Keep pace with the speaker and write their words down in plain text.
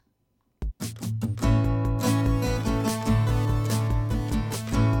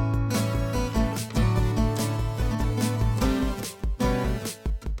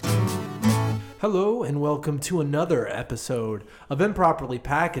Hello and welcome to another episode of Improperly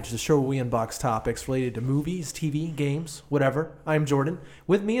Packaged, the show where we unbox topics related to movies, TV, games, whatever. I'm Jordan.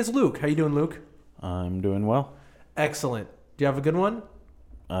 With me is Luke. How you doing, Luke? I'm doing well. Excellent. Do you have a good one?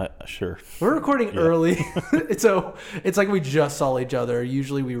 Sure. We're recording early, so it's like we just saw each other.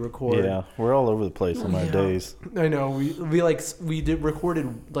 Usually we record. Yeah, we're all over the place on our days. I know. We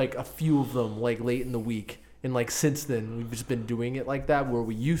recorded like a few of them like late in the week, and like since then we've just been doing it like that where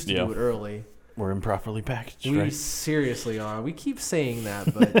we used to do it early. We're improperly packaged, We right? seriously are. We keep saying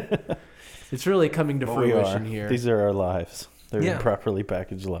that, but it's really coming to fruition here. These are our lives. They're improperly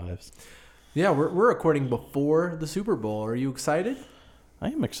packaged lives. Yeah, we're recording before the Super Bowl. Are you excited? I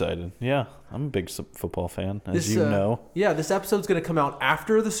am excited. Yeah, I'm a big football fan, as you know. Yeah, this episode's going to come out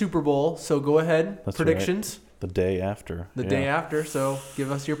after the Super Bowl, so go ahead. That's predictions. Right. The day after. The day after, so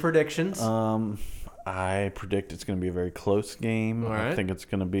give us your predictions. I predict it's going to be a very close game. All right. I think it's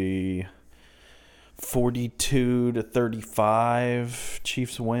going to be 42-35.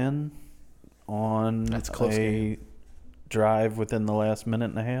 Chiefs win on a drive within the last minute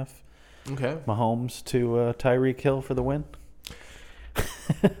and a half. Okay. Mahomes to Tyreek Hill for the win.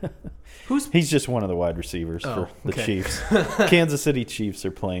 He's just one of the wide receivers for the Chiefs. Kansas City Chiefs are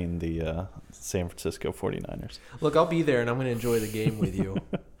playing the San Francisco 49ers. Look, I'll be there, and I'm going to enjoy the game with you.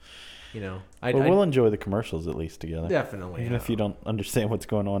 You know, we'll enjoy the commercials at least together. Definitely. Even if you don't understand what's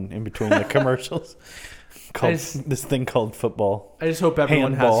going on in between the commercials. This thing called football. I just hope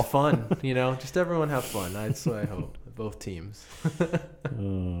everyone handball. has fun. You know, just everyone have fun. That's what I hope. Both teams.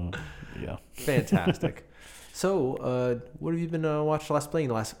 Yeah. Fantastic. So, what have you been playing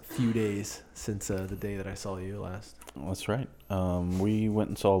the last few days since the day that I saw you last? That's right. We went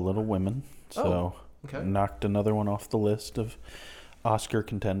and saw Little Women. So knocked another one off the list of Oscar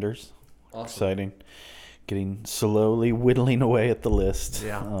contenders. Awesome. Exciting. Getting slowly whittling away at the list.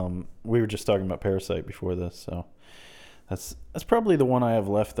 Yeah. We were just talking about Parasite before this, so that's probably the one I have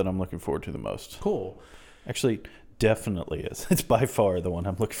left that I'm looking forward to the most. Cool. Actually, definitely is. It's by far the one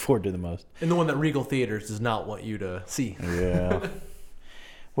I'm looking forward to the most. And the one that Regal Theaters does not want you to see. Yeah.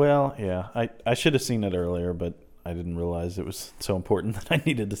 Well, yeah. I should have seen it earlier, but I didn't realize it was so important that I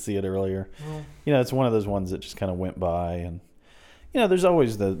needed to see it earlier. Well, it's one of those ones that just kind of went by, and there's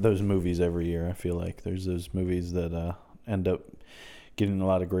always those movies every year. I feel like there's those movies that end up getting a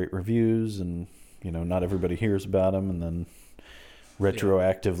lot of great reviews, and not everybody hears about them, and then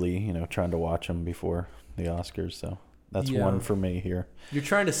retroactively, trying to watch them before the Oscars. So that's one for me here. You're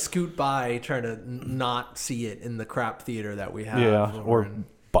trying to scoot by, trying to not see it in the crap theater that we have. Yeah, or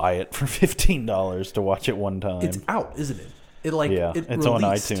buy it for $15 to watch it one time. It's out, isn't it? It's released on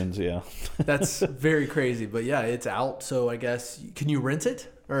iTunes. Yeah, that's very crazy. But yeah, it's out. So I guess can you rent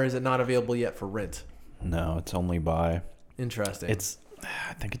it, or is it not available yet for rent? No, it's only buy. Interesting. I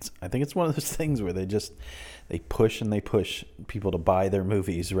think it's one of those things where they push people to buy their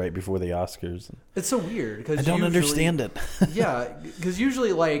movies right before the Oscars. It's so weird because I don't understand it. Yeah, because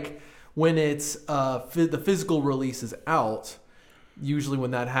usually like when it's the physical release is out. Usually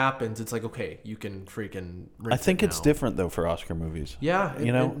when that happens, it's like, okay, you can freaking rent I think it it's now. different, though, for Oscar movies. Yeah,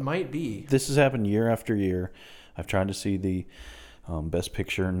 it might be. This has happened year after year. I've tried to see the Best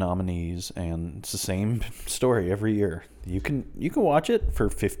Picture nominees, and it's the same story every year. You can watch it for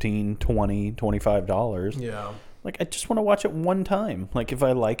 $15, $20, $25. Yeah. Like, I just want to watch it one time. Like, if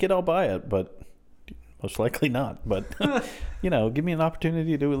I like it, I'll buy it, but most likely not. But, give me an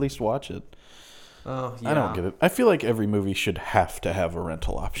opportunity to at least watch it. Oh, yeah. I don't get it. I feel like every movie should have to have a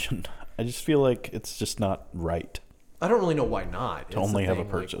rental option. I just feel like it's just not right. I don't really know why not. To only have a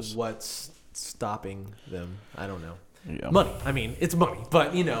purchase. Like, what's stopping them? I don't know. Yeah. Money. I mean, it's money,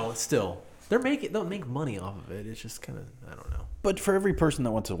 but still, they'll make money off of it. It's just kind of, I don't know. But for every person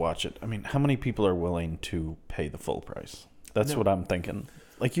that wants to watch it, I mean, how many people are willing to pay the full price? That's what I'm thinking.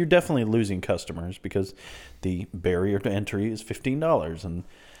 Like, you're definitely losing customers because the barrier to entry is $15, and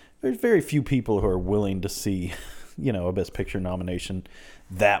there's very few people who are willing to see, a Best Picture nomination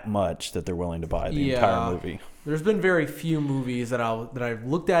that much that they're willing to buy the entire movie. There's been very few movies that I've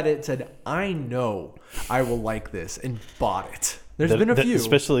looked at it and said, I know I will like this, and bought it. There's been a few.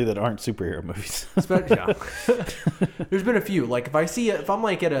 Especially that aren't superhero movies. There's been a few. Like, if I'm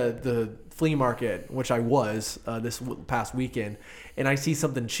like at the flea market, which I was this past weekend, and I see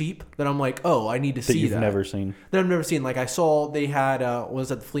something cheap, then I'm like, oh, I need to see that. That you've never seen. That I've never seen. Like, I saw they had,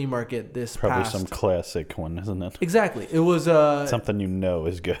 was at the flea market this Probably past. some classic one, isn't it? Exactly. It was. Something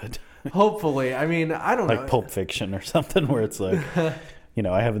is good. Hopefully. I mean, I don't know. Like Pulp Fiction or something where it's like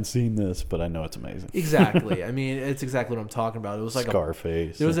I haven't seen this, but I know it's amazing. Exactly. I mean, it's exactly what I'm talking about. It was like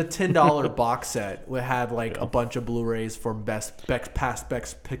Scarface. There was a $10 box set that had like a bunch of Blu-rays from past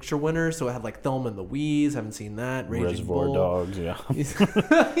Best Picture winners. So it had like Thelma and Louise. Haven't seen that. Raging Reservoir Bull. Dogs. Yeah.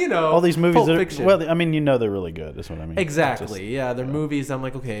 All these movies Pulp Fiction. well, I mean, they're really good. Is what I mean. Exactly. They're movies. I'm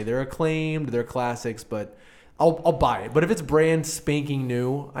like, okay, they're acclaimed, they're classics, but I'll buy it. But if it's brand spanking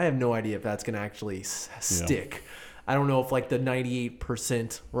new, I have no idea if that's gonna actually stick. I don't know if like the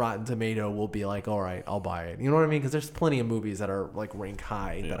 98% Rotten Tomato will be like, all right, I'll buy it. You know what I mean? Because there's plenty of movies that are like rank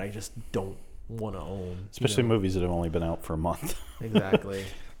high that I just don't want to own. Especially movies that have only been out for a month. Exactly.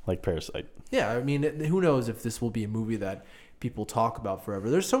 Like Parasite. Yeah, I mean, who knows if this will be a movie that people talk about forever.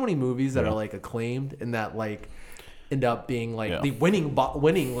 There's so many movies that are like acclaimed and that like end up being like the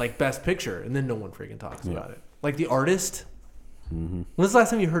winning like Best Picture, and then no one freaking talks about it. Like The Artist. Mm-hmm. When's the last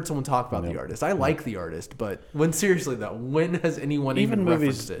time you heard someone talk about The Artist? I like The Artist, but when has anyone even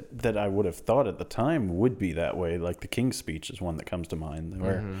referenced it? That I would have thought at the time would be that way, like The King's Speech is one that comes to mind,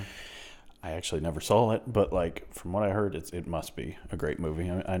 where I actually never saw it, but like from what I heard, it must be a great movie.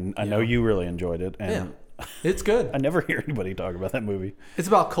 I know you really enjoyed it, and it's good. I never hear anybody talk about that movie. It's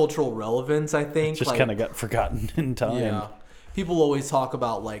about cultural relevance, I think. It just kind of got forgotten in time. Yeah, people always talk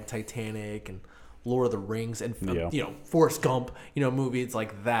about like Titanic and Lord of the Rings and Forrest Gump, movies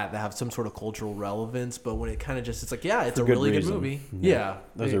like that have some sort of cultural relevance. But when it kind of just, it's like, it's a really good movie. Yeah.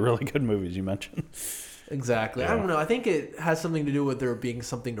 Those are really good movies you mentioned. Exactly. Yeah. I don't know. I think it has something to do with there being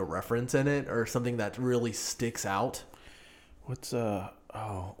something to reference in it or something that really sticks out. What's the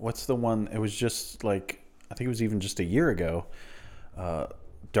one? It was just like, I think it was even just a year ago.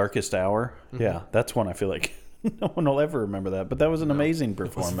 Darkest Hour. Mm-hmm. Yeah, that's one I feel like no one will ever remember that, but that was an amazing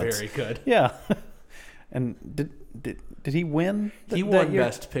performance. It was very good. Yeah. And did he win? He won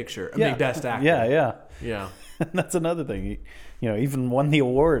Best Picture. I mean, Best Actor. Yeah. And that's another thing. He, even won the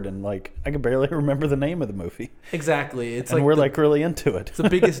award, and like I can barely remember the name of the movie. Exactly. It's and we're really into it. It's the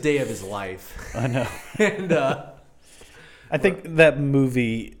biggest day of his life. I know. And I think that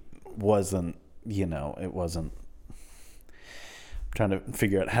movie wasn't. It wasn't. I'm trying to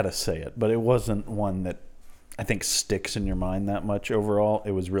figure out how to say it, but it wasn't one that I think sticks in your mind that much overall.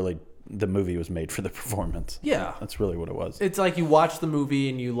 It was really. The movie was made for the performance. Yeah. That's really what it was. It's like you watch the movie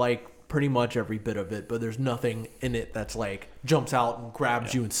and you like pretty much every bit of it, but there's nothing in it that's like jumps out and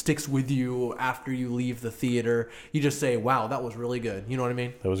grabs you and sticks with you after you leave the theater. You just say, wow, that was really good. You know what I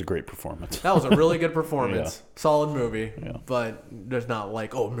mean? That was a great performance. That was a really good performance. Solid movie. Yeah. But there's not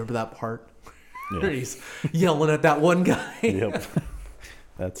like, oh, remember that part? Where he's yelling at that one guy. Yep.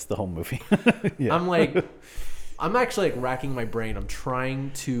 That's the whole movie. I'm actually like racking my brain. I'm trying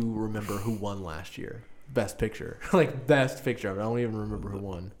to remember who won last year. Best Picture. Best Picture. I don't even remember who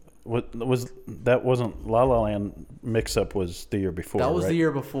won. Wasn't La La Land mix-up was the year before, That was right? the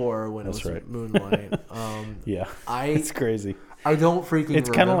year before when That's it was right. Moonlight. It's crazy. I don't freaking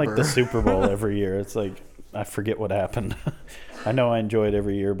It's kind of like the Super Bowl every year. It's like, I forget what happened. I know I enjoy it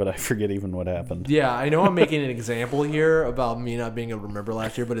every year, but I forget even what happened. Yeah, I know I'm making an example here about me not being able to remember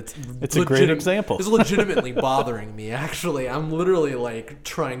last year, but it's a great example. It's legitimately bothering me, actually. I'm literally like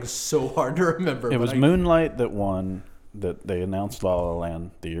trying so hard to remember. It was Moonlight that won, that they announced La La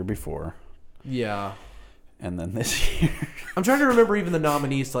Land the year before. Yeah. And then this year. I'm trying to remember even the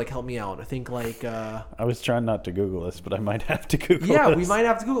nominees to like help me out. I think like I was trying not to Google this, but I might have to Google this. Yeah, we might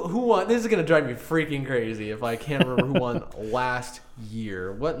have to Google who won. This is gonna drive me freaking crazy if I can't remember who won last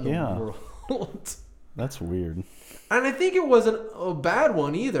year. What in the world? That's weird. And I think it wasn't a bad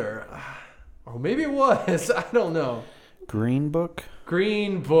one either. Or maybe it was. I don't know. Green Book?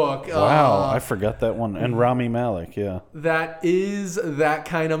 Green Book. Wow, I forgot that one. And Rami Malek, yeah. That is that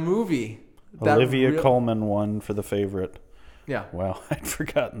kind of movie. Olivia Colman won for The Favorite. Yeah. Wow, I'd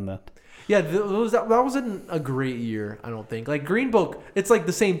forgotten that. Yeah, that wasn't a great year, I don't think. Like Green Book, it's like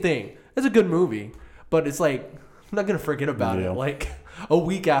the same thing. It's a good movie, but it's like I'm not gonna forget about it. Like a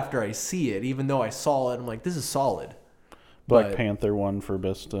week after I see it, even though I saw it, I'm like, this is solid. Black Panther won for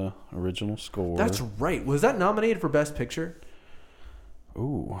Best Original Score. That's right. Was that nominated for Best Picture?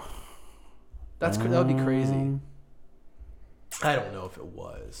 Ooh. That would be crazy. I don't know if it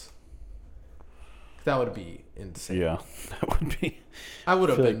was. That would be insane. Yeah, that would be. I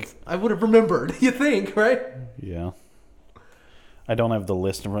would have remembered. You think, right? Yeah. I don't have the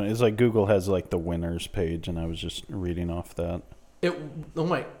list in front. It's like Google has like the winners page, and I was just reading off that. It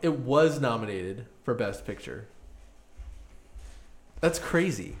was nominated for Best Picture. That's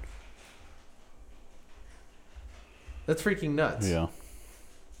crazy. That's freaking nuts. Yeah.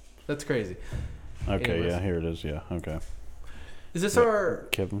 That's crazy. Okay, Anyways. yeah, here it is. Yeah, okay. Is this our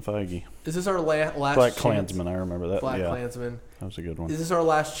Kevin Feige? Is this our last Black chance? Klansman? I remember that. Black Klansman. That was a good one. Is this our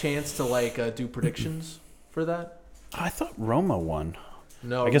last chance to do predictions for that? I thought Roma won.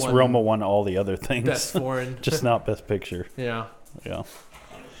 No, I guess Roma won all the other things. Best foreign, just not Best Picture. Yeah. Yeah.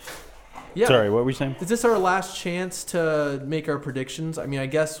 Yeah. Sorry, what were you saying? Is this our last chance to make our predictions? I mean, I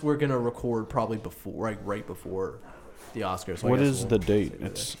guess we're gonna record probably right before the Oscars. So what is the date?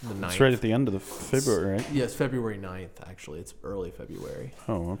 It's the 9th. It's right at the end of the February, right? Yeah, it's February 9th, actually. It's early February.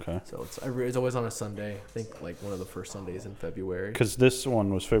 Oh, okay. So it's always on a Sunday. I think like one of the first Sundays in February. Because this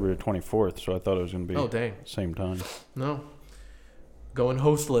one was February 24th, so I thought it was going to be same time. No. Going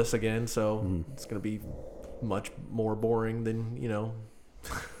hostless again, so it's going to be much more boring than,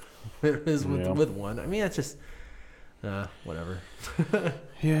 it is with one. I mean, it's just whatever.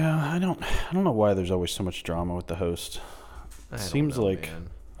 Yeah, I don't know why there's always so much drama with the host. Seems like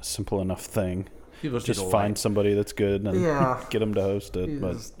a simple enough thing. People just find somebody that's good and get them to host it.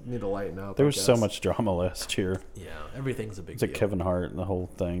 But just need to lighten up. There was so much drama last year. Yeah, everything's a big deal. deal. It's like Kevin Hart and the whole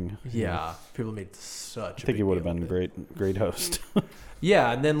thing. Yeah, people made such. I think he would have been great host.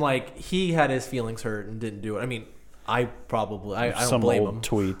 Yeah, and then he had his feelings hurt and didn't do it. I mean, I don't blame him. Some old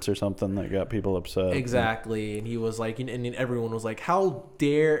tweets or something that got people upset. Exactly, and he was like, and everyone was like, "How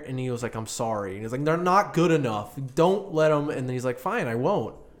dare!" And he was like, "I'm sorry." And he was like, "They're not good enough. Don't let them." And then he's like, "Fine, I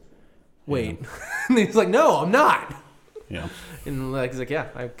won't." Wait, and he's like, "No, I'm not." Yeah, and he's like, "Yeah,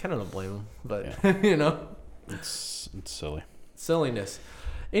 I kind of don't blame him, but it's silly, silliness."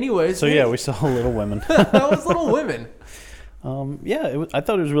 Anyways, so we saw Little Women. That was Little Women. I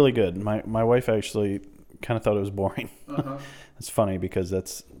thought it was really good. My wife actually kind of thought it was boring. It's funny because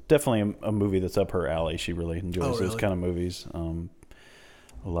that's definitely a movie that's up her alley. She really enjoys those kind of movies. A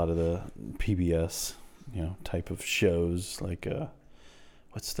lot of the PBS, type of shows like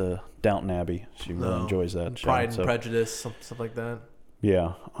what's the Downton Abbey. She really enjoys that. Pride and Prejudice, stuff like that.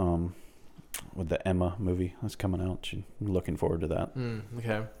 Yeah, with the Emma movie that's coming out. She's looking forward to that.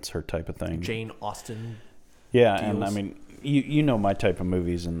 Okay, it's her type of thing. Jane Austen. Yeah, deals. And I mean, you know my type of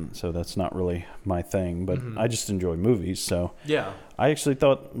movies, and so that's not really my thing. But I just enjoy movies, so I actually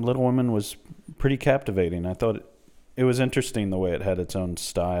thought Little Women was pretty captivating. I thought it was interesting the way it had its own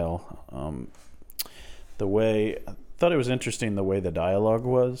style. I thought it was interesting the way the dialogue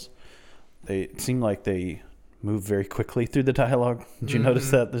was. It seemed like they moved very quickly through the dialogue. Did you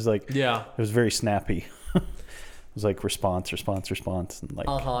notice that? There's it was very snappy. It was like response, and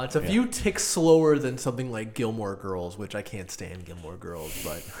it's a few ticks slower than something like Gilmore Girls, which I can't stand Gilmore Girls,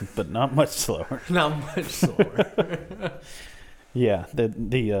 but not much slower. Not much slower. Yeah,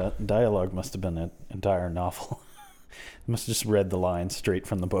 the dialogue must have been an entire novel. Must have just read the lines straight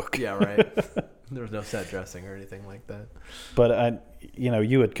from the book. Yeah, right. There was no set dressing or anything like that. But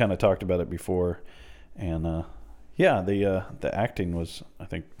you had kind of talked about it before, and the acting was, I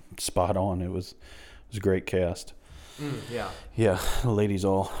think, spot on. It was a great cast. Yeah, the ladies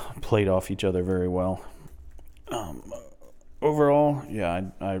all played off each other very well. Overall,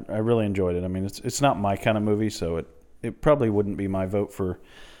 I really enjoyed it. I mean, it's not my kind of movie, so it probably wouldn't be my vote for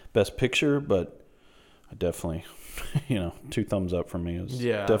Best Picture, but I definitely, 2 thumbs up for me. It was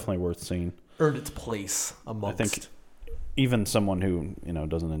definitely worth seeing. Earned its place amongst. I think even someone who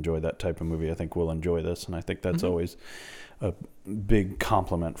doesn't enjoy that type of movie, I think will enjoy this, and I think that's always a big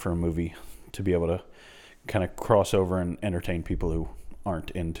compliment for a movie to be able to kind of cross over and entertain people who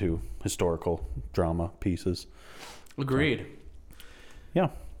aren't into historical drama pieces. Agreed. So,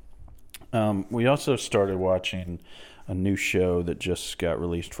 we also started watching a new show that just got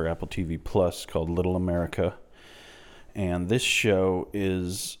released for Apple TV Plus called Little America. And this show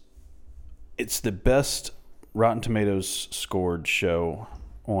it's the best Rotten Tomatoes scored show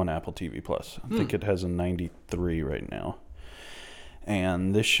on Apple TV Plus. I think it has a 93 right now.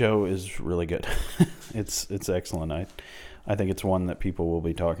 And this show is really good. It's excellent. I think it's one that people will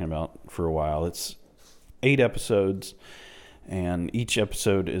be talking about for a while. It's 8 episodes, and each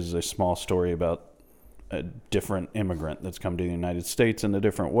episode is a small story about a different immigrant that's come to the United States in a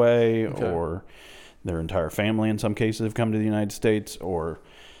different way, or their entire family in some cases have come to the United States, or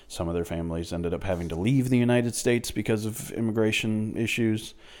some of their families ended up having to leave the United States because of immigration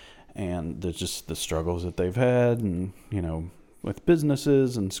issues, and there's just the struggles that they've had, and with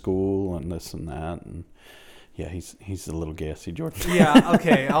businesses and school and this and that, and he's a little gassy, Jordan. Yeah,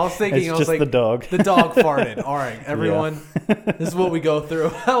 okay. I was thinking, it's just the dog. The dog farted. All right, everyone, this is what we go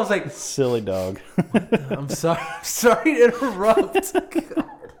through. I was like, silly dog. I'm sorry to interrupt.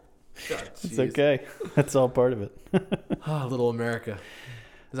 God, it's okay. That's all part of it. Little America.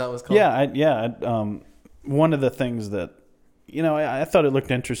 Is that what it's called? Yeah. One of the things that I thought it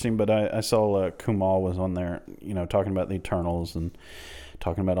looked interesting, but I saw Kumal was on there, talking about the Eternals and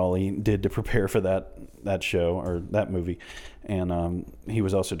talking about all he did to prepare for that show or that movie, and he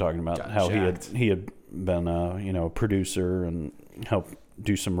was also talking about how he had been a producer and helped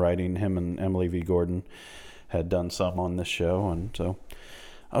do some writing. Him and Emily V. Gordon had done some on this show, and so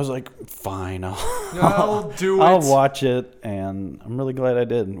I was like, fine, I'll do it. I'll watch it, and I'm really glad I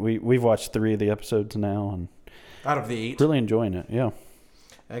did. We've watched 3 of the episodes now, and out of the 8, really enjoying it. Yeah,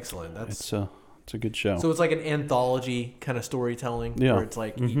 excellent. It's a good show. So it's like an anthology kind of storytelling. Yeah, where it's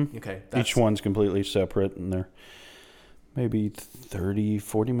like okay, each one's completely separate, and they're maybe 30,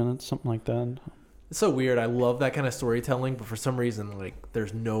 40 minutes, something like that. It's so weird. I love that kind of storytelling, but for some reason, like,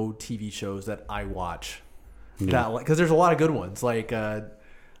 there's no TV shows that I watch that, because there's a lot of good ones. Like,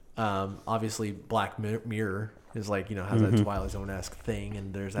 obviously, Black Mirror is like, has that Twilight Zone-esque thing,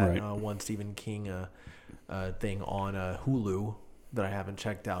 and there's that one Stephen King thing on Hulu that I haven't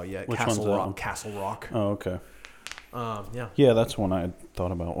checked out yet. Which one's that one? Castle Rock. Oh, okay. Yeah. Yeah, that's one I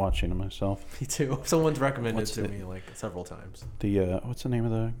thought about watching myself. Me too. Someone's recommended to me like several times. The what's the name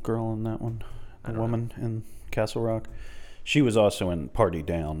of the girl in that one? The woman in Castle Rock. She was also in Party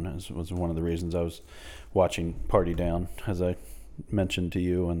Down. Was one of the reasons I was watching Party Down, as I mentioned to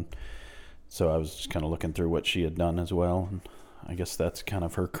you, and so I was just kind of looking through what she had done as well, and I guess that's kind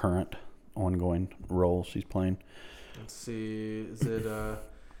of her current ongoing role she's playing. Let's see, is it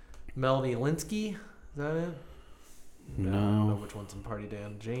Melanie Linsky? Is that it? No. I don't know which one's in Party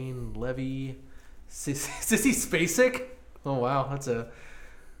Down. Jane Levy, Sissy Spacek. Oh wow, it's a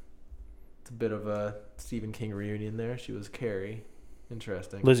bit of a Stephen King reunion there. She was Carrie.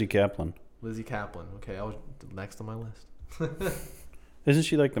 Interesting. Lizzie Kaplan. Okay, I was next on my list. Isn't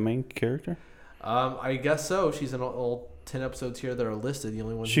she like the main character? I guess so. She's in all 10 episodes here that are listed. The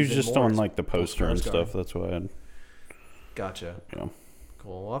only one she was just on like the poster and stuff. That's why I. Gotcha. Yeah.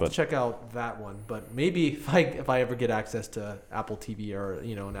 Cool. I'll have to check out that one, but maybe if I ever get access to Apple TV or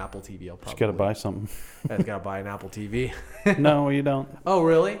an Apple TV, I'll probably. Just gotta buy something. I've got to buy an Apple TV. No, you don't. Oh,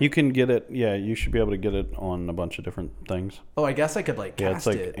 really? You can get it. Yeah, you should be able to get it on a bunch of different things. Oh, I guess I could like cast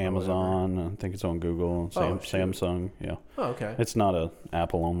it. Yeah, it's like Amazon. I think it's on Google. Samsung. Yeah. Oh, okay. It's not a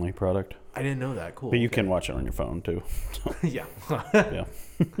Apple only product. I didn't know that. Cool. But you can watch it on your phone too. So. Yeah. Yeah.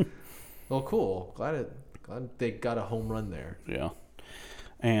 Well, cool. Glad they got a home run there. Yeah.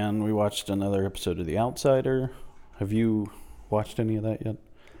 And we watched another episode of The Outsider. Have you watched any of that yet?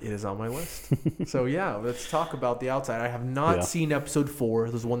 It is on my list. So, yeah, let's talk about The Outsider. I have not seen episode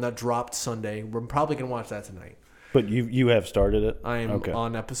 4. There's one that dropped Sunday. We're probably going to watch that tonight. But you have started it? I am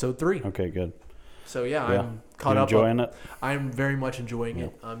on episode 3. Okay, good. So, yeah. I'm caught up. Enjoying it? I'm very much enjoying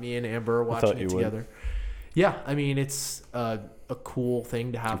it. Me and Amber are watching it together. Yeah, I mean, it's a cool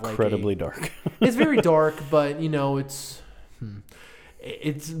thing to have. Incredibly dark. It's very dark, but, it's...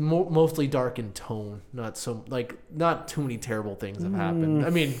 It's mostly dark in tone, not too many terrible things have happened. I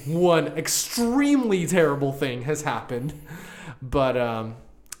mean, one extremely terrible thing has happened, but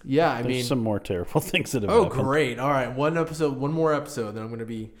there's some more terrible things that have happened. Oh, great! All right, one more episode, then I'm going to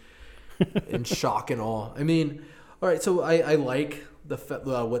be in shock and awe. I mean, all right, so I like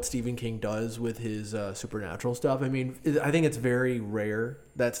what Stephen King does with his supernatural stuff. I mean, I think it's very rare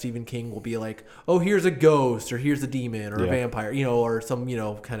that Stephen King will be like, oh, here's a ghost, or here's a demon, or a vampire, or some,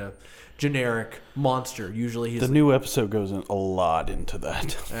 kind of generic monster. Usually the new episode goes a lot into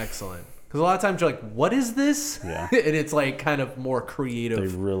that. Excellent. Because a lot of times you're like, what is this? Yeah. And it's like kind of more creative.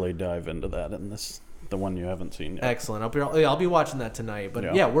 They really dive into that in the one you haven't seen yet. Excellent. I'll be watching that tonight.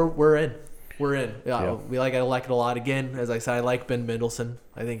 But we're in. We're in. Yeah. I like it a lot. Again, as I said, I like Ben Mendelsohn.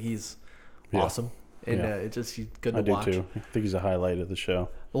 I think he's awesome. And it's just good to watch. I do too. I think he's a highlight of the show.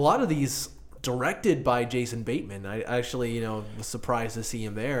 A lot of these directed by Jason Bateman. I actually, was surprised to see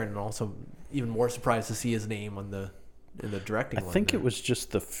him there, and also even more surprised to see his name in the directing. I think it was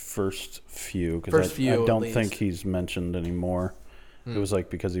just the first few, because I don't think he's mentioned anymore. It was like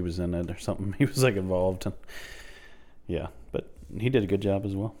because he was in it or something. He was like involved. And, but he did a good job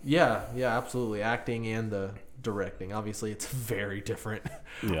as well. Yeah, absolutely. Acting and the directing. Obviously, it's a very different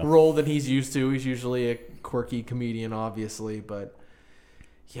role than he's used to. He's usually a quirky comedian, obviously, but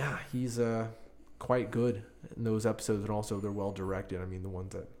yeah, he's quite good in those episodes, and also they're well directed. I mean, the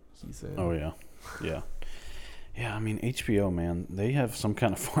ones that he's in. Oh yeah. I mean, HBO, man, they have some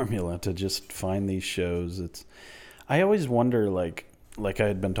kind of formula to just find these shows. I always wonder, like I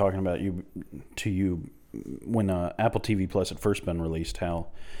had been talking about to you when Apple TV Plus had first been released, how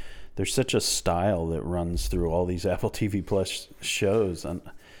there's such a style that runs through all these Apple TV Plus shows, and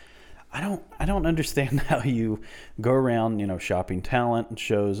I don't understand how you go around, shopping talent and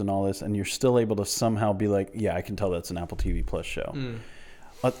shows and all this, and you're still able to somehow be like, yeah, I can tell that's an Apple TV Plus show.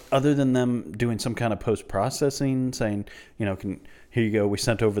 Other than them doing some kind of post-processing, saying, here you go, we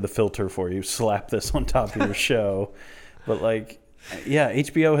sent over the filter for you, slap this on top of your show. But yeah,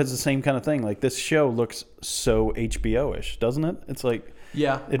 HBO has the same kind of thing. Like, this show looks so HBO-ish, doesn't it? It's like,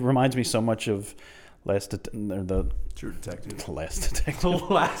 yeah, it reminds me so much of True Detective. The Last Detective. The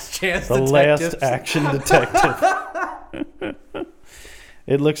Last Chance The Detectives. Last Action Detective.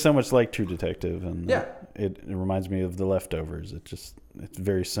 It looks so much like True Detective, and it reminds me of The Leftovers. It's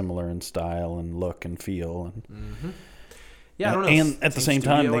very similar in style and look and feel, and yeah, I don't know. And at the same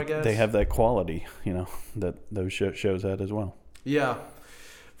time, studio, they have that quality, that those shows had as well. Yeah,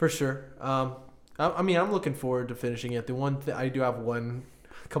 for sure. I mean, I'm looking forward to finishing it. The one I do have one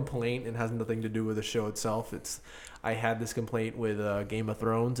complaint, and has nothing to do with the show itself. I had this complaint with Game of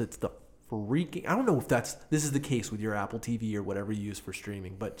Thrones. It's the freaking, I don't know if this is the case with your Apple TV or whatever you use for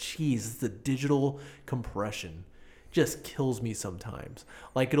streaming, but geez, the digital compression just kills me sometimes.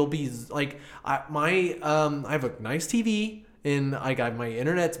 Like, it'll be like I have a nice TV and I got my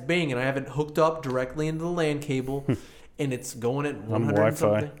internet's banging. I haven't hooked up directly into the LAN cable, and it's going at 100 and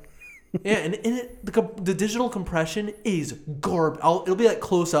something. Yeah, and the digital compression is garbage. It'll be like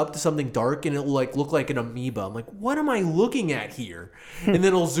close up to something dark, and it'll like look like an amoeba. I'm like, what am I looking at here? And then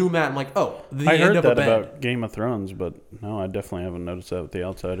it'll zoom out. I'm like, oh, I heard that about Game of Thrones, but no, I definitely haven't noticed that with The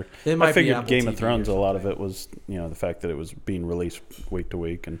Outsider. I figured Game of Thrones, a lot of it was, the fact that it was being released week to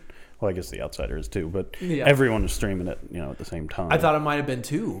week, and well, I guess The Outsider is too, but everyone was streaming it, at the same time. I thought it might have been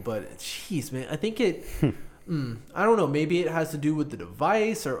too, but jeez, man, I think it. I don't know. Maybe it has to do with the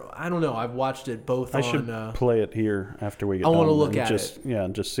device, or I don't know. I've watched it both. I should play it here after we get done. I want to look at it. Yeah,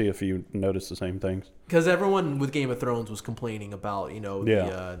 and just see if you notice the same things. Because everyone with Game of Thrones was complaining about,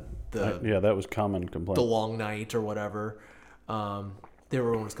 that was common complaint. The long night or whatever.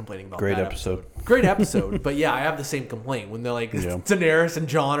 Everyone was complaining about Great that episode. Great episode. But yeah, I have the same complaint when they're like Daenerys and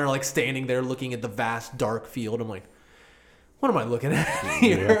Jon are like standing there looking at the vast dark field. I'm like, what am I looking at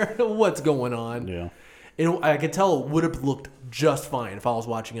here? What's going on? Yeah. I could tell it would have looked just fine if I was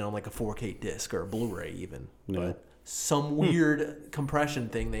watching it on like a 4K disc or a Blu-ray even. Yeah. But some weird compression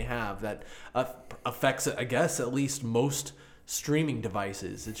thing they have that affects, I guess, at least most streaming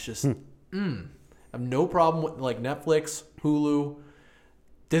devices. It's just, I have no problem with like Netflix, Hulu,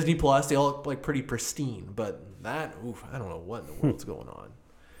 Disney Plus. They all look like pretty pristine, but I don't know what in the world's going on.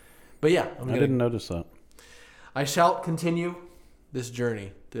 But yeah, I didn't notice that. I shall continue this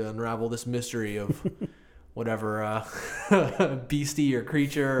journey to unravel this mystery of whatever beastie or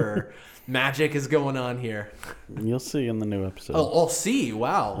creature or magic is going on here. You'll see in the new episode. Oh, I'll see.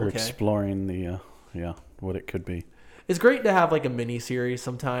 Wow. We're exploring the what it could be. It's great to have like a mini series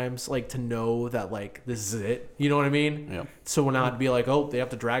sometimes, like to know that like this is it. You know what I mean? Yeah. So we're not be like, oh, they have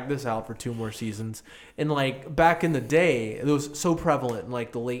to drag this out for 2 more seasons. And like back in the day, it was so prevalent in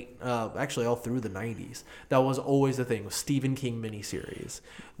like the late, actually all through the 90s. That was always the thing with Stephen King miniseries,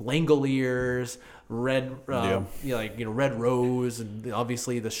 Langoliers, Red Rose, and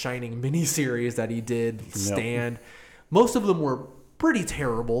obviously the Shining miniseries that he did, Stand. Most of them were pretty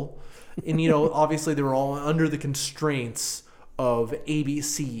terrible. And, obviously they were all under the constraints of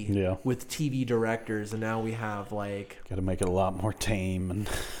ABC with TV directors. And now we have like... Got to make it a lot more tame and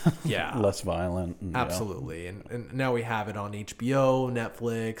less violent. And, absolutely. And now we have it on HBO,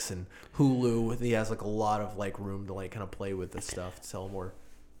 Netflix, and Hulu. He has like a lot of like room to like kind of play with this stuff to tell more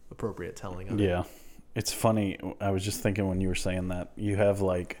appropriate telling of it. Yeah. It's funny. I was just thinking when you were saying that, you have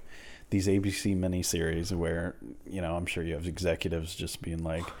like these ABC miniseries where, I'm sure you have executives just being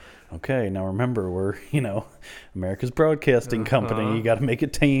like, okay, now remember, we're, America's Broadcasting Company. You got to make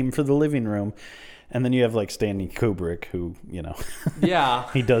it tame for the living room. And then you have like Stanley Kubrick, who,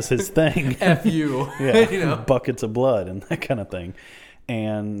 he does his thing. F you. Buckets of blood and that kind of thing.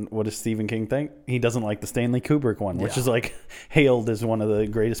 And what does Stephen King think? He doesn't like the Stanley Kubrick one, which is like hailed as one of the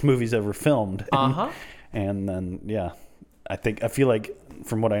greatest movies ever filmed. And then, I feel like,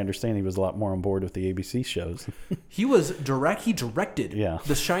 from what I understand, he was a lot more on board with the ABC shows. He directed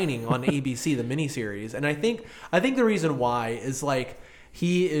The Shining on ABC, the miniseries. And I think the reason why is like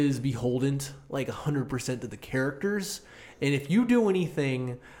he is beholden like 100% to the characters. And if you do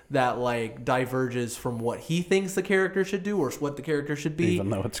anything that like diverges from what he thinks the character should do or what the character should be, even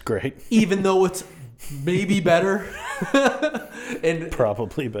though it's great, even though it's maybe better and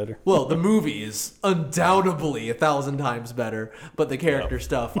probably better. Well, the movie is undoubtedly 1,000 times better, but the character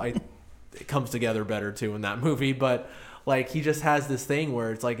stuff, it comes together better too in that movie. But like he just has this thing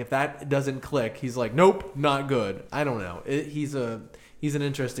where it's like if that doesn't click, he's like, nope, not good. I don't know. He's he's an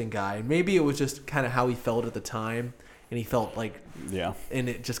interesting guy. Maybe it was just kind of how he felt at the time, and he felt like and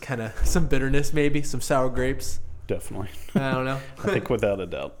it just kind of some bitterness, maybe some sour grapes. Definitely. I don't know. I think without a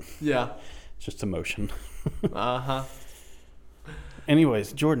doubt. Yeah. It's just emotion. Uh-huh.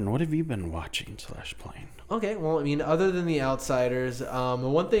 Anyways, Jordan, what have you been watching / playing? Okay, well, I mean, other than The Outsiders, the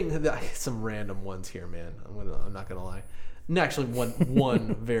one thing some random ones here, man. I'm not gonna lie. Actually,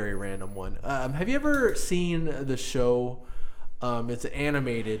 one very random one. Have you ever seen the show? It's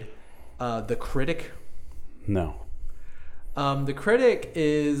animated. The Critic. No. The Critic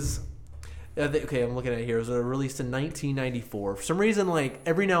is. Okay, I'm looking at it here. It was released in 1994. For some reason, like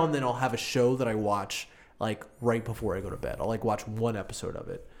every now and then, I'll have a show that I watch like right before I go to bed. I'll like watch one episode of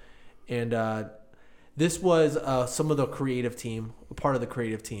it, and this was some of the creative team, part of the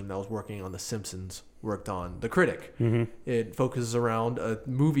creative team that was working on The Simpsons, worked on The Critic. Mm-hmm. It focuses around a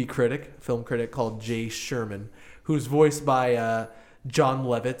movie critic, film critic called Jay Sherman, who's voiced by John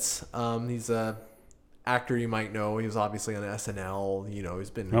Lovitz. He's a actor you might know. He was obviously on SNL. You know, he's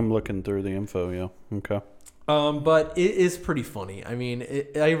been. I'm looking through the info. Yeah. Okay. But it is pretty funny. I mean,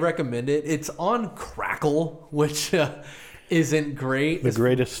 I recommend it. It's on Crackle, which isn't great. The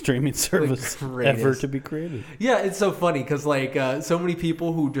greatest streaming service ever to be created. Yeah, it's so funny because like so many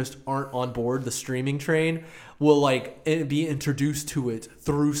people who just aren't on board the streaming train will like be introduced to it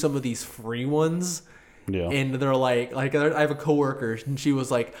through some of these free ones. Yeah. And they're like I have a coworker and she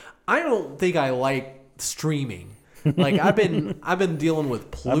was like, I don't think I like streaming. Like I've been dealing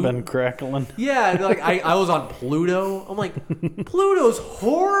with Pluto. I've been crackling. Yeah, like I was on Pluto. I'm like, Pluto's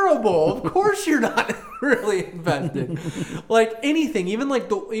horrible. Of course you're not really invested. Like anything, even like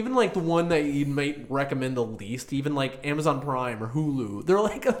the one that you might recommend the least, even like Amazon Prime or Hulu, they're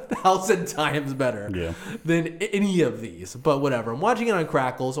like 1,000 times better than any of these. But whatever. I'm watching it on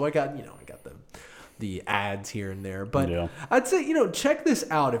Crackle, so I got the ads here and there, but I'd say check this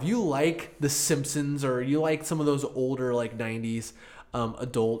out if you like The Simpsons or you like some of those older like 90s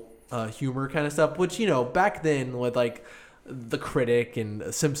adult humor kind of stuff, which back then with like The Critic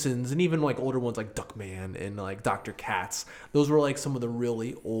and Simpsons and even like older ones like Duckman and like Dr. Katz, those were like some of the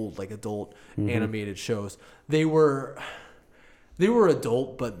really old like adult animated shows. They were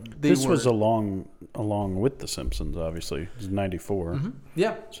adult, but this was along with The Simpsons, obviously. It was 94. Mm-hmm.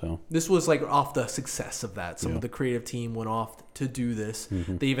 Yeah. So this was like off the success of that. Some of the creative team went off to do this.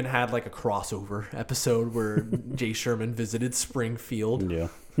 Mm-hmm. They even had like a crossover episode where Jay Sherman visited Springfield. Yeah.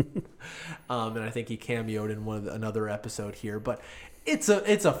 And I think he cameoed in another episode here, but it's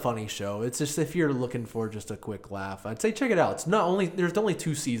a funny show. It's just if you're looking for just a quick laugh, I'd say check it out. There's only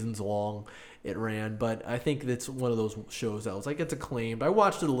 2 seasons long. It ran, but I think it's one of those shows that was like it's acclaimed. I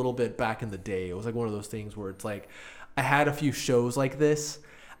watched it a little bit back in the day. It was like one of those things where it's like I had a few shows like this.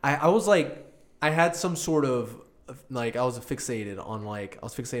 I was like I had some sort of like I was fixated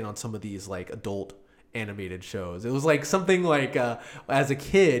on some of these like adult animated shows. It was like something like as a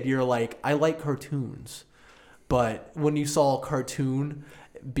kid you're like I like cartoons, but when you saw a cartoon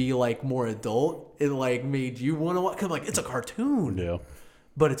be like more adult, it like made you want to watch. Cause like it's a cartoon. Yeah.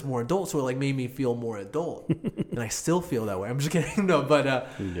 But it's more adult, so it like made me feel more adult, and I still feel that way. I'm just kidding, no, but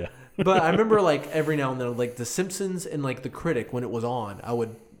but I remember like every now and then, like The Simpsons and like The Critic when it was on, I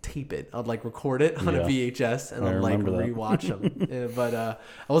would tape it. I'd like record it on a VHS and I'd like rewatch them. But I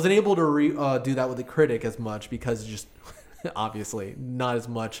wasn't able to do that with The Critic as much because just obviously not as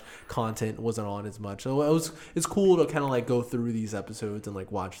much content wasn't on as much. So it's cool to kind of like go through these episodes and like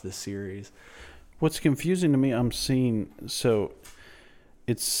watch this series. What's confusing to me, I'm seeing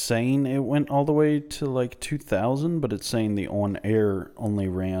it's saying it went all the way to like 2000, but it's saying the on-air only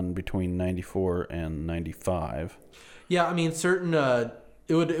ran between 94 and 95. Yeah, I mean, certain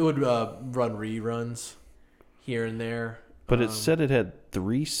it would run reruns here and there. But it said it had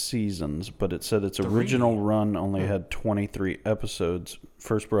 3 seasons, but it said its original run only had 23 episodes,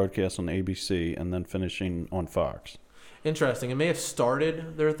 first broadcast on ABC, and then finishing on Fox. Interesting. It may have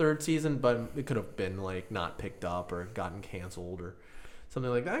started their 3rd season, but it could have been like not picked up or gotten canceled or something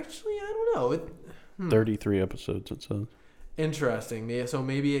like that. Actually, I don't know. 33 episodes, it says. Interesting. Yeah, so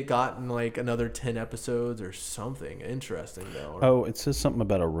maybe it got in like another 10 episodes or something. Interesting, though. Oh, it says something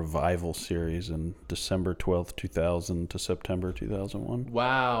about a revival series in December 12th, 2000 to September 2001.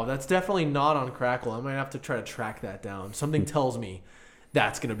 Wow, that's definitely not on Crackle. I might have to try to track that down. Something tells me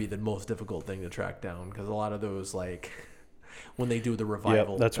that's going to be the most difficult thing to track down because a lot of those, like, when they do the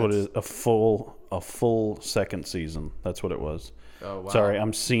revival. Yeah, that's what it is. A full 2nd season. That's what it was. Oh, wow. Sorry,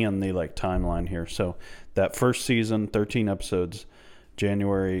 I'm seeing the like timeline here. So that first season, 13 episodes,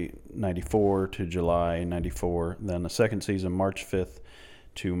 January 94 to July 94. Then the 2nd season, March 5th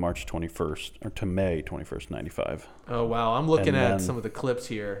to March 21st, or to May 21st, 95. Oh, wow. I'm looking at some of the clips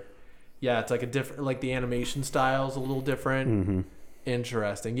here. Yeah, it's like a different, like the animation style's a little different. Mm-hmm.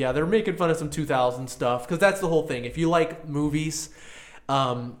 Interesting. Yeah, they're making fun of some 2000 stuff because that's the whole thing. If you like movies,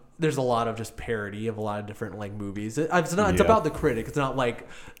 there's a lot of just parody of a lot of different like movies. It's about the critic. It's not like,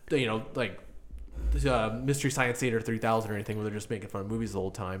 like Mystery Science Theater 3000 or anything where they're just making fun of movies the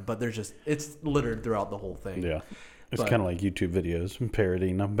whole time. But it's littered throughout the whole thing. Yeah. It's kind of like YouTube videos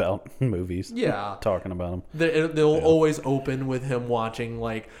parodying about movies. Yeah. Talking about them. They'll always open with him watching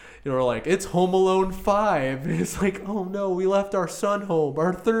like, it's Home Alone 5. And it's like, oh no, we left our son home,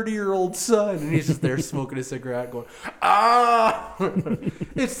 our 30-year-old son. And he's just there smoking a cigarette going, ah!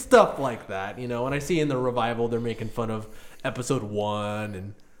 It's stuff like that, And I see in the revival they're making fun of episode 1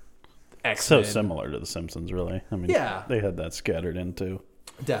 and X-Men. So similar to The Simpsons, really. I mean, they had that scattered in too.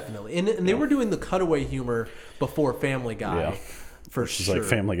 Definitely. And they were doing the cutaway humor before Family Guy, for Which sure. is like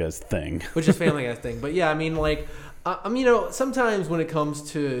Family Guy's thing. Which is Family Guy's thing. But yeah, I mean, like, sometimes when it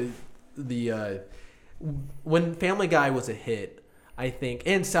comes to the when Family Guy was a hit, I think,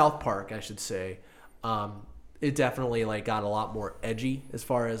 and South Park, I should say, it definitely like got a lot more edgy as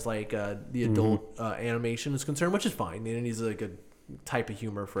far as like the adult animation is concerned, which is fine. And it's like a type of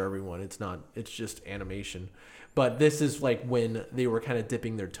humor for everyone. It's just animation. But this is like when they were kind of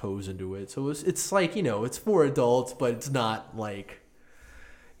dipping their toes into it. So it's like, it's for adults, but it's not like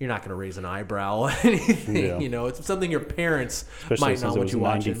you're not going to raise an eyebrow or anything. Yeah. It's something your parents Especially might not want you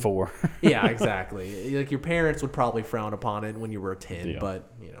watching. 94. Yeah, exactly. Like your parents would probably frown upon it when you were 10,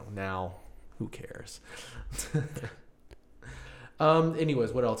 but now who cares?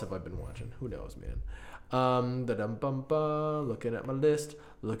 Anyways, what else have I been watching? Who knows, man? Looking at my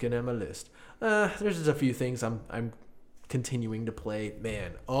list. There's just a few things I'm continuing to play.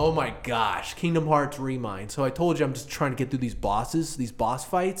 Man, oh my gosh, Kingdom Hearts Remind. So I told you I'm just trying to get through these boss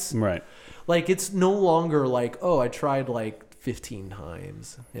fights. Right. Like it's no longer like, oh, I tried like 15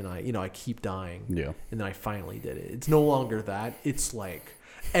 times and I keep dying. Yeah. And then I finally did it. It's no longer that. It's like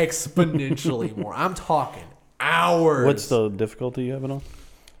exponentially more. I'm talking hours. What's the difficulty you have it on?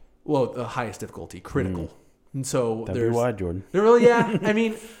 Well, the highest difficulty, critical. And so That'd be why, Jordan. I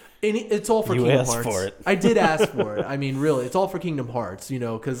mean, it's all for Kingdom Hearts. You asked for it. I did ask for it. I mean, really, it's all for Kingdom Hearts,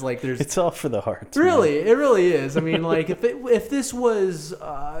 because like there's... It's all for the hearts. Really, man. It really is. I mean, like if this was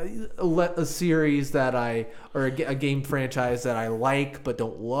a series that or a game franchise that I like but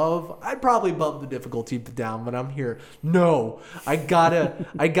don't love, I'd probably bump the difficulty down. But I'm here. No, I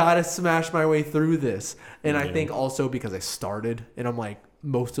gotta smash my way through this. And I think also because I started and I'm like,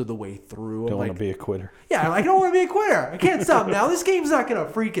 most of the way through. Don't want to be a quitter. Yeah, I don't want to be a quitter. I can't stop now. This game's not going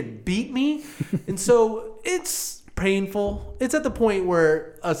to freaking beat me. And so it's painful. It's at the point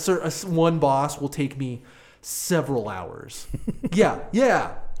where one boss will take me several hours. Yeah.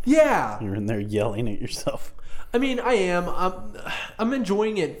 You're in there yelling at yourself. I mean, I am. I'm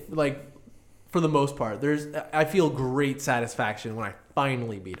enjoying it, like, for the most part. I feel great satisfaction when I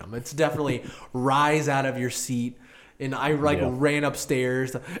finally beat them. It's definitely rise out of your seat. And I ran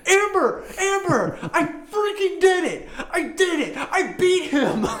upstairs. Amber, I freaking did it. I beat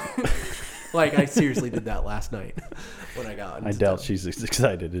him. Like I seriously did that last night when I got. I doubt she's as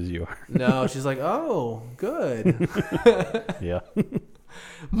excited as you are. No, she's like, oh, good. Yeah.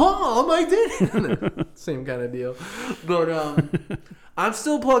 Mom, I did it. Same kind of deal. But I'm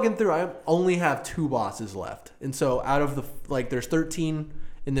still plugging through. I only have 2 bosses left, and so out of the there's 13.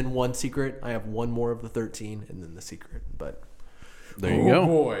 And then 1 secret. I have 1 more of the 13, and then the secret. But there you go. Oh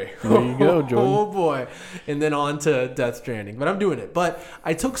boy, there you go, Jordan. Oh boy, and then on to Death Stranding. But I'm doing it. But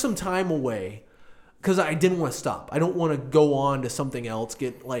I took some time away because I didn't want to stop. I don't want to go on to something else.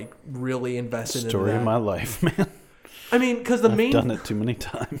 Get like really invested. Story in that. of my life, man. I mean, because I've done it too many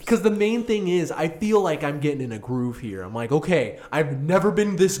times. Because the main thing is, I feel like I'm getting in a groove here. I'm like, okay, I've never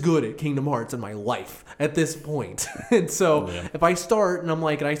been this good at Kingdom Hearts in my life at this point. And so if I start and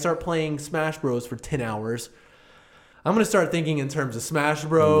I start playing Smash Bros for 10 hours, I'm going to start thinking in terms of Smash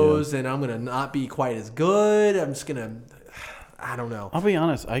Bros. And I'm going to not be quite as good. I'm just going to, I don't know. I'll be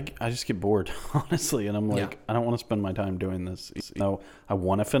honest. I just get bored, honestly. And I'm like, I don't want to spend my time doing this. I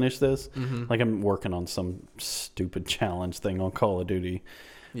want to finish this. Mm-hmm. Like I'm working on some stupid challenge thing on Call of Duty.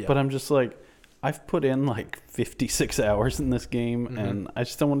 Yeah. But I'm just like, I've put in like 56 hours in this game and I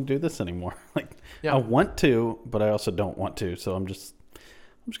just don't want to do this anymore. Like I want to, but I also don't want to. So I'm just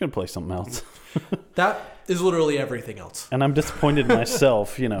going to play something else. That is literally everything else. And I'm disappointed in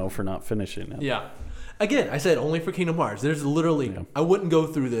myself, for not finishing it. Yeah. Again, I said only for Kingdom Hearts. There's literally, I wouldn't go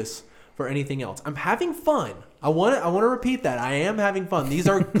through this for anything else. I'm having fun. I want to repeat that. I am having fun. These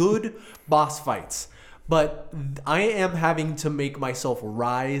are good boss fights. but I am having to make myself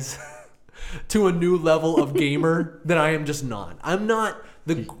rise to a new level of gamer that I am just not. I'm not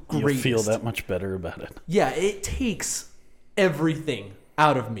the greatest. You feel that much better about it. Yeah, it takes everything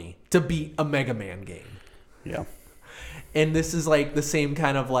out of me to beat a Mega Man game. Yeah. And this is like the same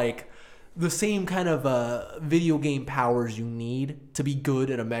kind of video game powers you need to be good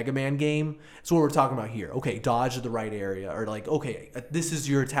at a Mega Man game. That's what we're talking about here. Okay, dodge the right area, or like, okay, this is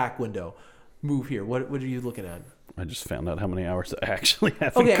your attack window. Move here. What are you looking at? I just found out how many hours I actually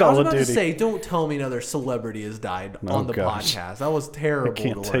have in Call of Duty. Okay, I was about to say, don't tell me another celebrity has died on the podcast. That was terrible to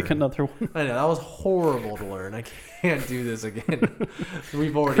learn. I can't take another one. I know, that was horrible to learn. I can't do this again.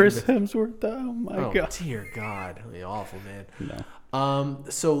 We've already... Chris Hemsworth, oh my God. Oh, dear God. That'd be awful, man. No.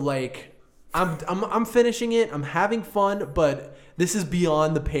 So, like, I'm finishing it. I'm having fun, but this is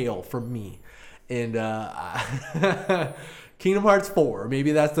beyond the pale for me. And Kingdom Hearts 4,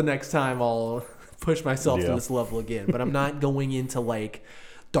 maybe that's the next time I'll push myself to this level again. But I'm not going into like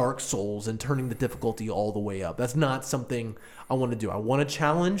Dark Souls and turning the difficulty all the way up. That's not something I want to do. I want to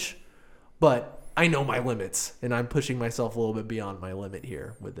challenge, but I know my limits, and I'm pushing myself a little bit beyond my limit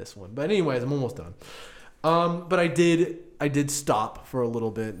here with this one. But anyways, I'm almost done. But I did stop for a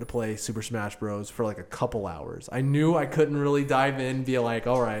little bit to play Super Smash Bros. For like a couple hours. I knew I couldn't really dive in and be like,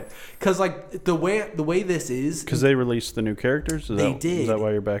 all right. Because like the way this is... Because they released the new characters? They did. Is that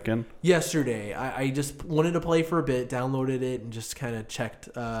why you're back in? Yesterday. I just wanted to play for a bit, downloaded it, and just kind of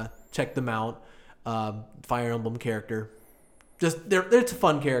checked them out. Fire Emblem character. It's a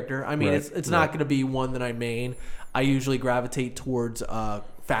fun character. I mean, right. It's not going to be one that I main. I usually gravitate towards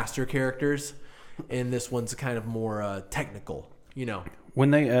faster characters. And this one's kind of more technical, you know. When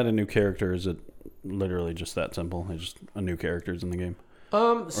they add a new character, is it literally just that simple? It's just a new character's in the game?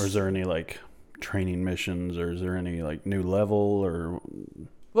 Or is there any, like, training missions? Or is there any, like, new level? Or...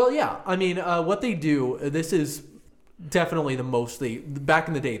 Well, yeah. I mean, what they do, this is definitely the most... Back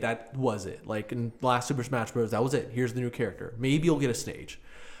in the day, that was it. Like, in last Super Smash Bros., that was it. Here's the new character. Maybe you'll get a stage.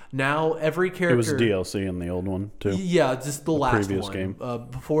 Now, every character... It was DLC in the old one, too? Yeah, just the last previous one. Game.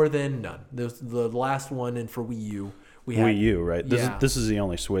 Before then, none. There's the last one, and for Wii U, we had... Wii U, right? Yeah. This is the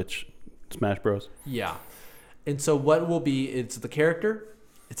only Switch Smash Bros? Yeah. And so what will be, it's the character,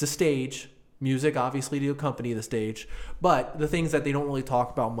 it's a stage, music, obviously, to accompany the stage, but the things that they don't really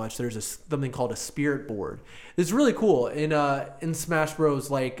talk about much, there's something called a spirit board. It's really cool. In Smash Bros.,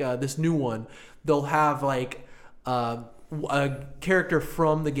 like this new one, they'll have, like... a character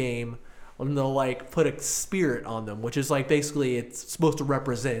from the game, and they'll like put a spirit on them, which is like basically it's supposed to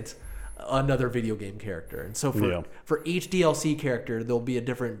represent another video game character. And so for each DLC character, there'll be a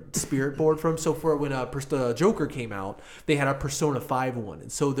different spirit board from. So for when Joker came out, they had a Persona 5 one,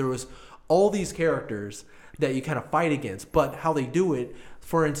 and so there was all these characters that you kind of fight against. But how they do it,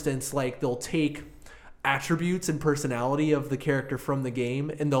 for instance, like they'll take attributes and personality of the character from the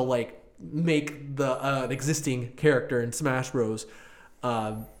game, and they'll like make the an existing character in Smash Bros.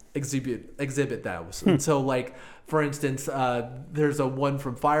 Exhibit those. And so, like, for instance, there's a one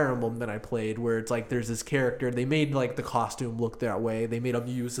from Fire Emblem that I played where it's like there's this character. They made like the costume look that way. They made them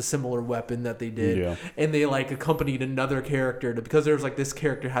use a similar weapon that they did, and they like accompanied another character because there was like this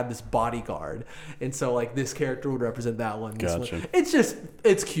character had this bodyguard, and so like this character would represent that one. Gotcha. One.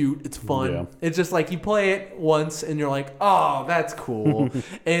 It's cute. It's fun. Yeah. It's just like you play it once and you're like, oh, that's cool.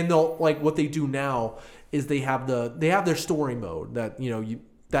 And they'll like what they do now is they have their story mode that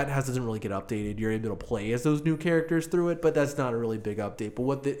that doesn't really get updated. You're able to play as those new characters through it, but that's not a really big update. But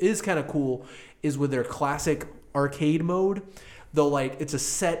what is kind of cool is with their classic arcade mode, they'll like it's a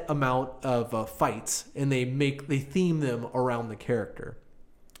set amount of fights, and they theme them around the character.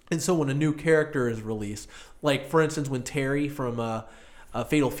 And so when a new character is released, like for instance when Terry from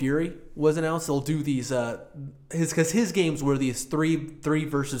Fatal Fury was announced, they'll do these because his games were these three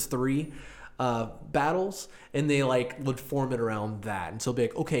versus three battles, and they like would form it around that. And so be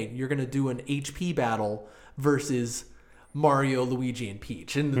like, okay, you're gonna do an HP battle versus Mario, Luigi, and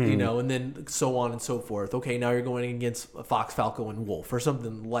Peach, and and then so on and so forth. Okay, now you're going against Fox, Falco, and Wolf, or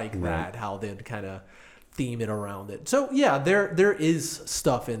something like that. How they'd kind of theme it around it. So yeah, there is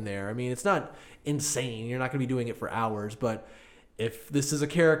stuff in there. I mean, it's not insane. You're not gonna be doing it for hours, but if this is a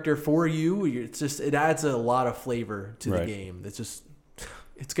character for you, it adds a lot of flavor to the game.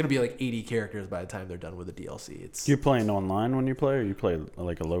 It's going to be like 80 characters by the time they're done with the DLC. You're playing online when you play, or you play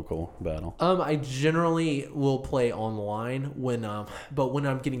like a local battle? I generally will play online but when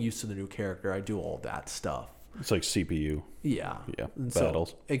I'm getting used to the new character, I do all that stuff. It's like CPU. Yeah. Battles.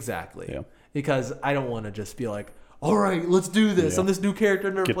 So, exactly. Yeah. Because I don't want to just be like, all right, let's do this. I'm this new character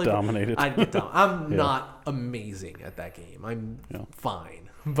I've never played. Dominated. I'd get dominated. I'm not amazing at that game. I'm fine.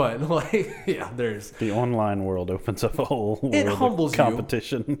 But like, yeah, there's the online world opens up a whole world it humbles of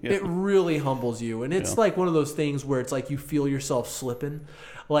competition. You. It really humbles you, and it's like one of those things where it's like you feel yourself slipping,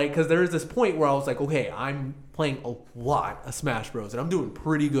 like because there is this point where I was like, okay, I'm playing a lot of Smash Bros. And I'm doing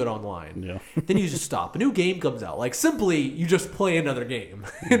pretty good online. Yeah. Then you just stop. A new game comes out. Like simply, you just play another game,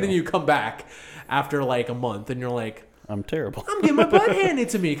 and then you come back after like a month, and you're like, I'm terrible. I'm getting my butt handed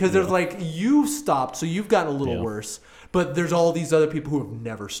to me because there's like you stopped, so you've gotten a little worse. But there's all these other people who have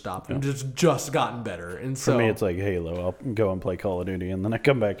never stopped and just gotten better. And so for me, it's like Halo. I'll go and play Call of Duty, and then I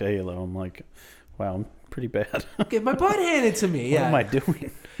come back to Halo. I'm like, wow, I'm pretty bad. Get my butt handed to me. What am I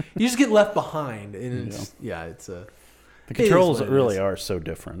doing? You just get left behind, and it's a. The controls really are so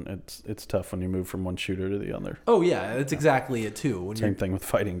different. It's tough when you move from one shooter to the other. Oh yeah, that's exactly it too. Same thing with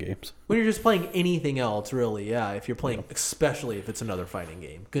fighting games. When you're just playing anything else, really, if you're playing, especially if it's another fighting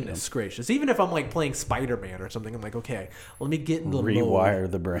game. Goodness gracious! Even if I'm like playing Spider-Man or something, I'm like, okay, let me get into rewire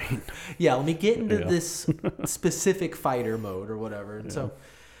mode. The brain. Yeah, let me get into this specific fighter mode or whatever. And so,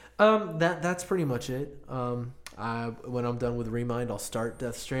 that's pretty much it. When I'm done with Remind, I'll start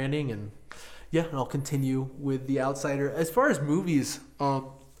Death Stranding and. Yeah, and I'll continue with The Outsider. As far as movies, I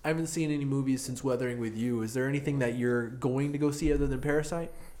haven't seen any movies since Weathering with You. Is there anything that you're going to go see other than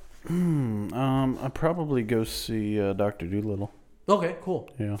Parasite? I'd probably go see Dr. Dolittle. Okay, cool.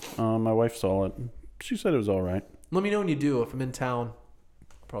 Yeah, my wife saw it. She said it was all right. Let me know when you do. If I'm in town,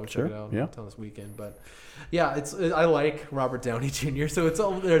 I'll probably check it out. I'm in town this weekend. But yeah, I like Robert Downey Jr., so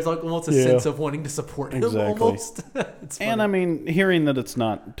there's like almost a sense of wanting to support him almost. And I mean, hearing that it's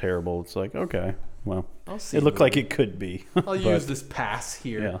not terrible, it's like, okay, well, it looked like it could be. I'll use this pass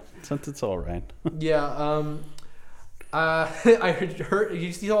here. Yeah, since it's all right. Yeah, I heard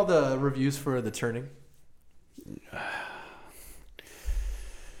you see all the reviews for The Turning? I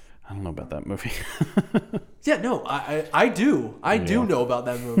don't know about that movie. Yeah, no, I do. I do know about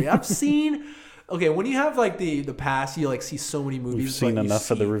that movie. I've seen. Okay, when you have like the pass, you like see so many movies. You've seen enough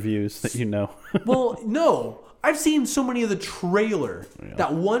of the reviews that you know. Well, no, I've seen so many of the trailer. Yeah.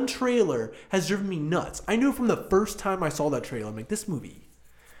 That one trailer has driven me nuts. I knew from the first time I saw that trailer, I'm like, this movie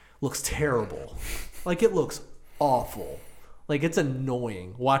looks terrible. Like it looks awful. Like it's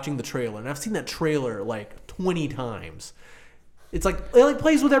annoying watching the trailer, and I've seen that trailer like 20 times. It's like it like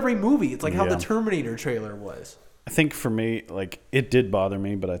plays with every movie. It's like how the Terminator trailer was. I think for me, like it did bother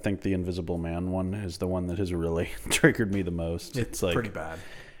me, but I think the Invisible Man one is the one that has really triggered me the most. It's like pretty bad.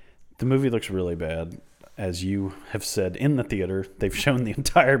 The movie looks really bad. As you have said in the theater, they've shown the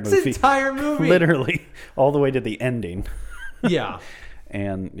entire movie. Literally all the way to the ending. Yeah.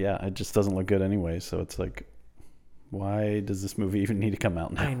 And it just doesn't look good anyway. So it's like, why does this movie even need to come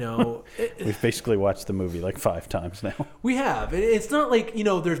out now? I know. We've basically watched the movie like 5 times now. We have. It's not like,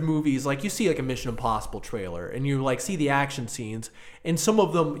 there's movies, like you see like a Mission Impossible trailer and you like see the action scenes, and some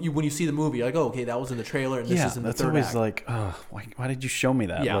of them, when you see the movie, you're like, oh, okay, that was in the trailer and this is in the third act. That's always like, oh, why did you show me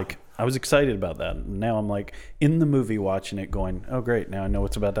that? Yeah. Like, I was excited about that. Now I'm like in the movie watching it going, oh, great, now I know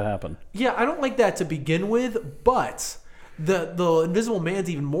what's about to happen. Yeah, I don't like that to begin with, but the Invisible Man's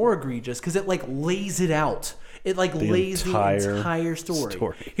even more egregious because it like lays it out. It like lays the entire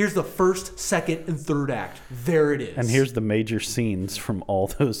story. Here's the first, second, and third act. There it is. And here's the major scenes from all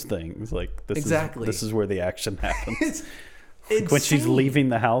those things. Like this is where the action happens. Like when she's leaving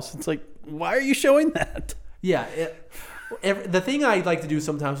the house, it's like, why are you showing that? Yeah. The thing I like to do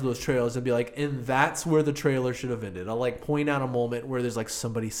sometimes with those trailers is be like, and that's where the trailer should have ended. I'll like point out a moment where there's like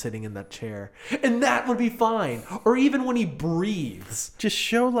somebody sitting in that chair, and that would be fine. Or even when he breathes. Just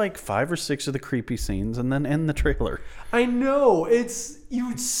show like 5 or 6 of the creepy scenes and then end the trailer. I know.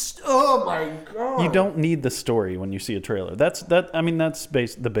 Oh my God. You don't need the story when you see a trailer. That's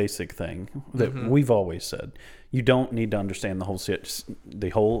the basic thing that we've always said. You don't need to understand the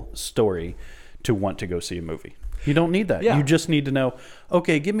whole story to want to go see a movie. You don't need that. Yeah. You just need to know,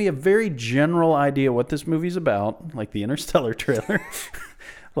 okay, give me a very general idea what this movie's about, like the Interstellar trailer.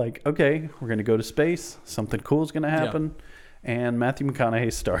 Like, okay, we're going to go to space. Something cool is going to happen. Yeah. And Matthew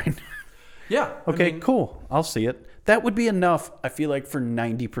McConaughey's starring. Yeah. Okay, cool. I'll see it. That would be enough, I feel like, for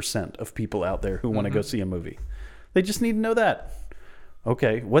 90% of people out there who want to go see a movie. They just need to know that.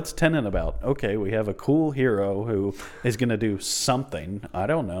 Okay, what's Tenet about? Okay, we have a cool hero who is going to do something. I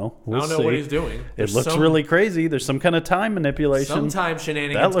don't know. I don't know what he's doing. It looks really crazy. There's some kind of time manipulation. Some time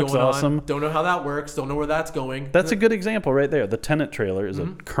shenanigans going on. Don't know how that works. Don't know where that's going. That's a good example right there. The Tenet trailer is a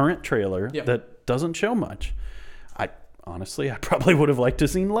current trailer that doesn't show much. Honestly, I probably would have liked to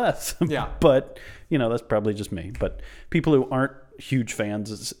have seen less. Yeah. But, that's probably just me. But people who aren't huge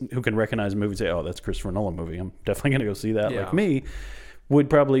fans, who can recognize a movie and say, oh, that's a Christopher Nolan movie, I'm definitely going to go see that, like me,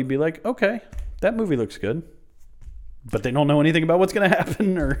 would probably be like, okay, that movie looks good. but they don't know anything about what's going to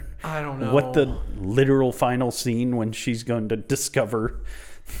happen, or I don't know what the literal final scene when she's going to discover.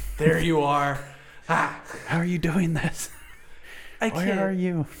 There you are. How are you doing this? Where are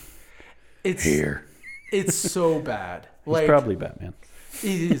you? It's here. It's so bad. Like, he's probably Batman.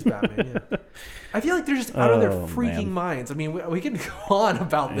 He is Batman, yeah. I feel like they're just out of their freaking minds. I mean, we can go on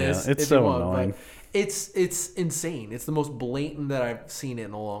about this. It's so annoying. But it's insane. It's the most blatant that I've seen it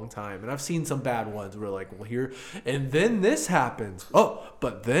in a long time. And I've seen some bad ones where like, well, here, and then this happens. Oh,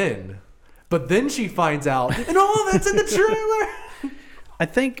 but then she finds out, and all that's in the trailer. I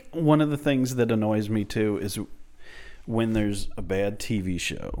think one of the things that annoys me too is when there's a bad TV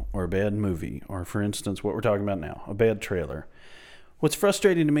show or a bad movie, or for instance, what we're talking about now, a bad trailer. What's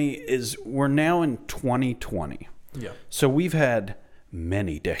frustrating to me is we're now in 2020. Yeah. So we've had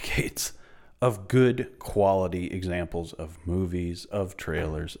many decades of good quality examples of movies, of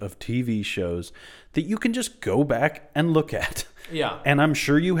trailers, of TV shows that you can just go back and look at. Yeah. And I'm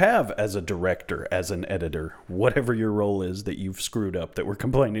sure you have as a director, as an editor, whatever your role is that you've screwed up that we're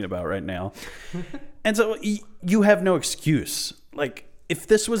complaining about right now. And so you have no excuse. Like, if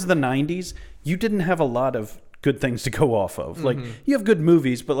this was the 90s, you didn't have a lot of good things to go off of. Mm-hmm. Like, you have good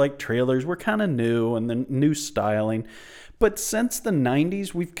movies, but like trailers were kind of new and then new styling. But since the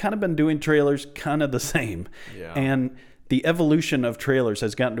 90s, we've kind of been doing trailers kind of the same. Yeah. And the evolution of trailers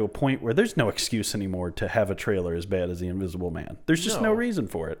has gotten to a point where there's no excuse anymore to have a trailer as bad as The Invisible Man. There's just no reason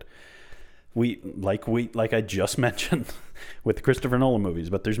for it. Like I just mentioned with the Christopher Nolan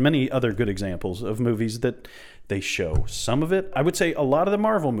movies, but there's many other good examples of movies that they show some of it. I would say a lot of the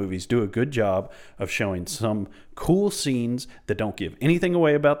Marvel movies do a good job of showing some cool scenes that don't give anything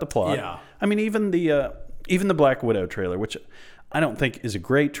away about the plot. Yeah. I mean, even the Black Widow trailer, which I don't think is a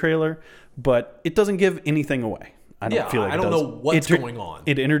great trailer, but it doesn't give anything away. I don't feel like I don't know what's going on.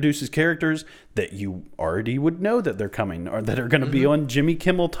 It introduces characters that you already would know that they're coming, or that are going to be on Jimmy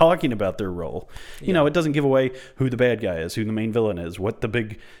Kimmel talking about their role. You know, it doesn't give away who the bad guy is, who the main villain is, what the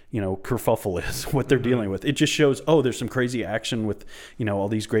big, kerfuffle is, what they're dealing with. It just shows, there's some crazy action with, all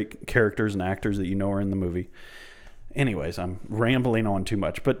these great characters and actors that are in the movie. Anyways, I'm rambling on too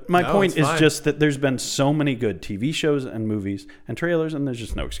much. But my point is just that there's been so many good TV shows and movies and trailers, and there's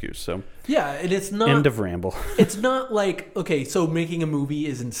just no excuse. So yeah, and it's not... End of ramble. It's not like, okay, so making a movie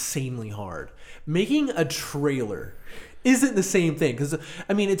is insanely hard. Making a trailer isn't the same thing. Because,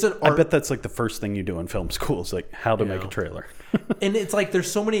 I mean, it's an art... I bet that's like the first thing you do in film school is like how to make a trailer. And it's like there's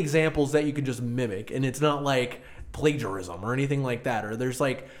so many examples that you can just mimic. And it's not like plagiarism or anything like that. Or there's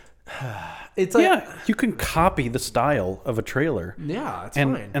like... It's like, you can copy the style of a trailer. Yeah, it's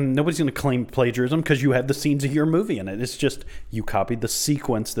fine. And nobody's going to claim plagiarism because you had the scenes of your movie in it. It's just you copied the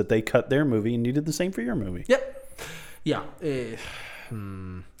sequence that they cut their movie, and you did the same for your movie. Yep. Yeah.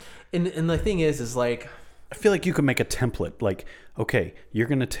 And the thing is like... I feel like you could make a template. Like, okay, you're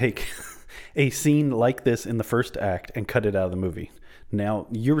going to take a scene like this in the first act and cut it out of the movie. Now,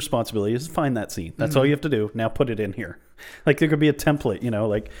 your responsibility is to find that scene. That's all you have to do. Now put it in here. Like, there could be a template,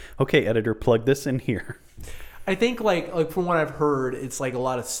 like, okay, editor, plug this in here. I think, like from what I've heard, it's like a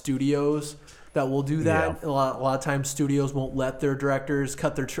lot of studios that will do that. Yeah. A lot of times studios won't let their directors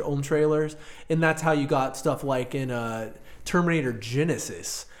cut their own trailers. And that's how you got stuff like in Terminator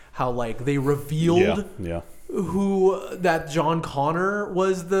Genesis, how, like, they revealed... Yeah. That John Connor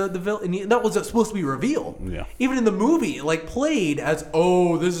was the villain. And that was supposed to be revealed. Yeah. Even in the movie, like, played as,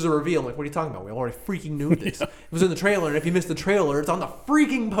 this is a reveal. I'm like, what are you talking about? We already freaking knew this. It was in the trailer, and if you missed the trailer, it's on the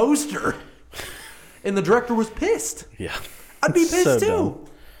freaking poster. And the director was pissed. Yeah. I'd be pissed so too. Dumb.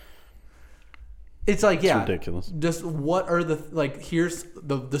 It's like, it's ridiculous. Just what are here's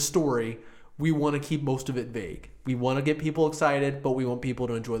the story. We want to keep most of it vague. We want to get people excited, but we want people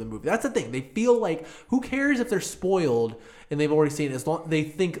to enjoy the movie. That's the thing. They feel like, who cares if they're spoiled and they've already seen it? As long they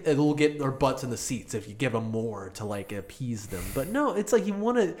think it'll get their butts in the seats if you give them more to, like, appease them. But no, it's like you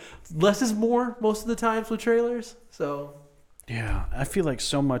want to... Less is more most of the times with trailers. So... Yeah, I feel like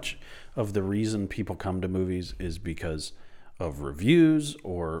so much of the reason people come to movies is because of reviews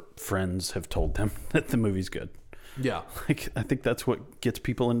or friends have told them that the movie's good. Yeah. Like, I think that's what gets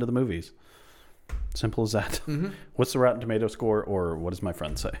people into the movies. Simple as that. Mm-hmm. What's the Rotten Tomato score, or what does my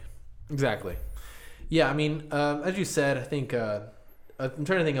friend say? Exactly. Yeah, I mean, as you said, I think I'm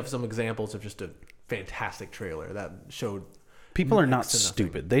trying to think of some examples of just a fantastic trailer that showed. People are not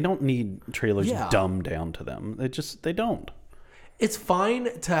stupid. They don't need trailers dumbed down to them. They don't. It's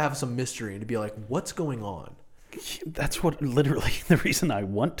fine to have some mystery and to be like, what's going on? That's what literally the reason I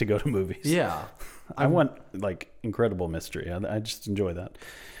want to go to movies. Yeah. I want, like, incredible mystery. I just enjoy that.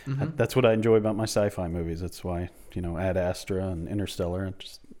 Mm-hmm. That's what I enjoy about my sci-fi movies. That's why, Ad Astra and Interstellar, and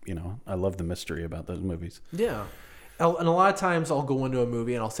just, I love the mystery about those movies. Yeah. And a lot of times I'll go into a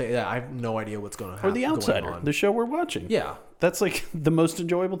movie and I'll say that I have no idea what's going to happen. Or The Outsider, the show we're watching. Yeah. That's like the most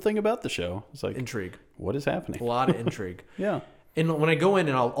enjoyable thing about the show. It's like intrigue. What is happening? A lot of intrigue. Yeah. And when I go in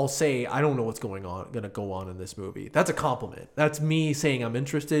and I'll say I don't know what's going to go on in this movie. That's a compliment. That's me saying I'm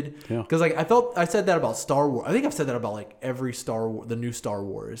interested. Yeah. Because like I said that about Star Wars. I think I've said that about like every the new Star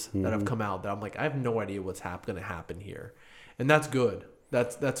Wars that have come out. That I'm like I have no idea what's going to happen here, and that's good.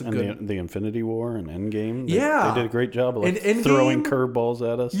 That's a good. The Infinity War and Endgame. They did a great job of throwing curveballs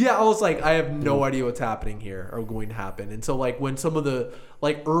at us. Yeah, I was like, I have no idea what's happening here or going to happen. And so like when some of the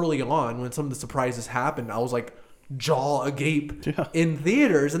early on when some of the surprises happened, I was like jaw agape in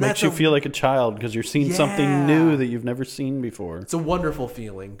theaters, and makes you feel like a child because you're seeing something new that you've never seen before. It's a wonderful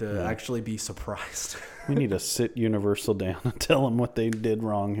feeling to actually be surprised. We need to sit Universal down and tell them what they did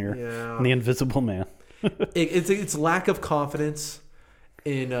wrong here. Yeah. And the Invisible Man. It's lack of confidence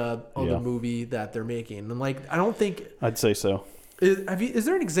in the movie that they're making, and like I don't think I'd say so. Is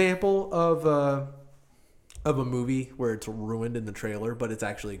there an example of a movie where it's ruined in the trailer, but it's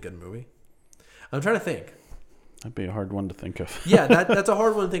actually a good movie? I'm trying to think. That'd be a hard one to think of. Yeah, that's a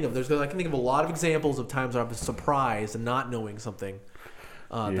hard one to think of. I can think of a lot of examples of times where I was surprised and not knowing something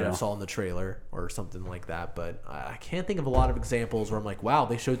that I saw in the trailer or something like that. But I can't think of a lot of examples where I'm like, wow,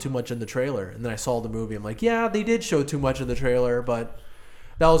 they showed too much in the trailer. And then I saw the movie. I'm like, yeah, they did show too much in the trailer, but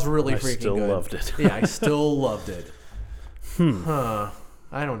that was really freaking good. I still loved it. Yeah, I still loved it.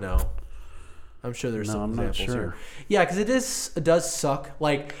 I don't know. I'm sure there's some examples here. Yeah, because it does suck.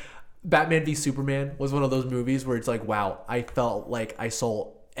 Like, Batman v Superman was one of those movies where it's like, wow, I felt like I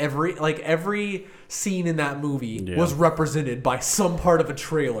saw every scene in that movie was represented by some part of a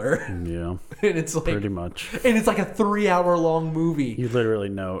trailer. Yeah. And it's like pretty much. And it's like a 3-hour long movie. You literally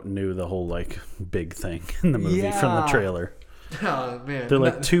knew the whole like big thing in the movie from the trailer. Oh man. There are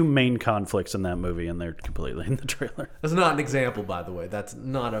like two main conflicts in that movie and they're completely in the trailer. That's not an example, by the way. That's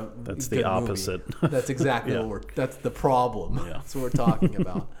not a That's the opposite. That's exactly that's the problem. Yeah. That's what we're talking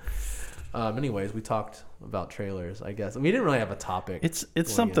about. Anyways, we talked about trailers, I guess. We didn't really have a topic.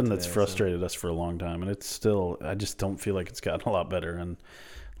 It's something that's frustrated us for a long time, and it's still, I just don't feel like it's gotten a lot better. And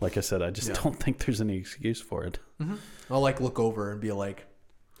like I said, I just don't think there's any excuse for it. Mm-hmm. I'll like look over and be like,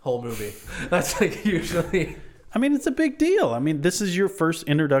 whole movie. That's like usually. I mean, it's a big deal. I mean, this is your first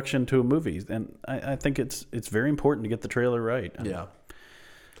introduction to a movie, and I think it's very important to get the trailer right. Yeah.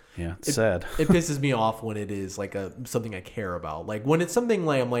 Yeah, it's sad. It pisses me off when it is like something I care about. Like when it's something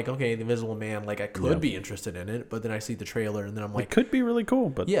like I'm like, okay, The Invisible Man, like I could be interested in it, but then I see the trailer and then I'm like, it could be really cool,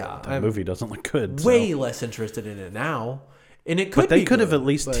 but the movie doesn't look good. Way less interested in it now, and it could. But they could have at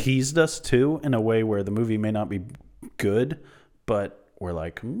least teased us too in a way where the movie may not be good, but we're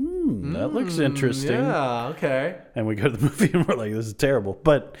like, that looks interesting. Yeah, okay. And we go to the movie and we're like, this is terrible.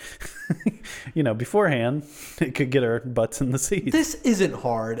 But, beforehand, it could get our butts in the seats. This isn't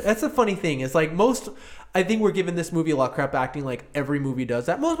hard. That's the funny thing. It's like I think we're giving this movie a lot of crap acting like every movie does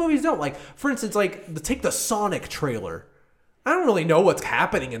that. Most movies don't. Like, for instance, take the Sonic trailer. I don't really know what's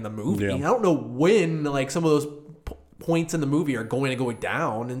happening in the movie. Yeah. I don't know when, like, some of those points in the movie are going to go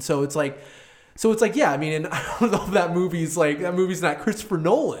down. And so it's like... yeah, I mean, and I don't know if that movie's not Christopher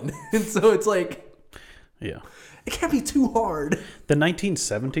Nolan. And so it's like, yeah, it can't be too hard. The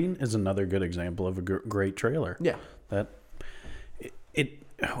 1917 is another good example of a great trailer. Yeah.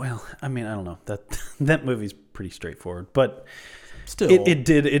 Well, I mean, I don't know. That movie's pretty straightforward, but still it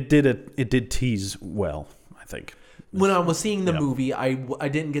did tease well, I think. When I was seeing the movie, I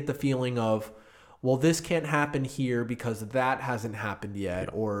didn't get the feeling of, well, this can't happen here because that hasn't happened yet,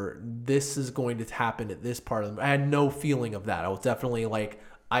 or this is going to happen at this part of the... I had no feeling of that. I was definitely like,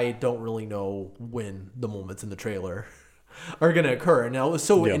 I don't really know when the moments in the trailer are going to occur. And I was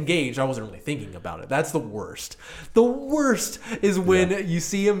so engaged, I wasn't really thinking about it. That's the worst. The worst is when you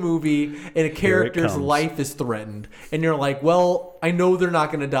see a movie and a character's life is threatened, and you're like, well, I know they're not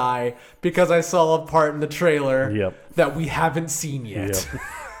going to die because I saw a part in the trailer that we haven't seen yet.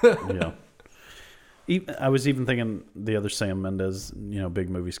 Yeah. I was even thinking the other Sam Mendes, big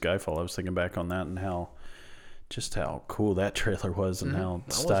movie Skyfall. I was thinking back on that and how cool that trailer was and how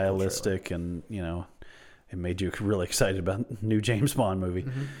stylistic cool and, it made you really excited about the new James Bond movie.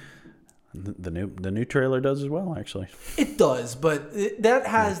 Mm-hmm. The new trailer does as well, actually. It does, but that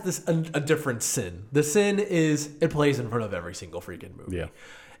has a different sin. The sin is it plays in front of every single freaking movie. Yeah.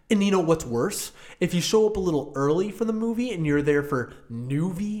 And you know what's worse? If you show up a little early for the movie and you're there for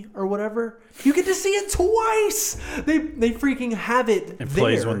Newbie or whatever, you get to see it twice. They freaking have it there. It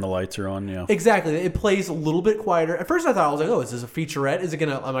plays when the lights are on, yeah. Exactly. It plays a little bit quieter. At first I thought, I was like, oh, is this a featurette? Is it going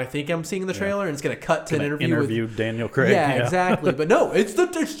to, am I thinking I'm seeing the trailer and it's going to cut to an interview with Daniel Craig. Yeah, exactly. But no, it's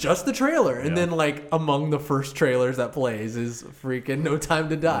just the trailer. And then like among the first trailers that plays is freaking No Time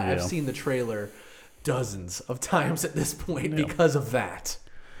to Die. I've seen the trailer dozens of times at this point because of that.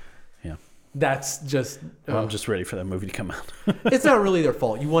 Yeah. That's just... I'm just ready for that movie to come out. It's not really their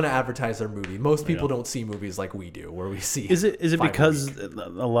fault. You want to advertise their movie. Most people don't see movies like we do, where we see... Is it because a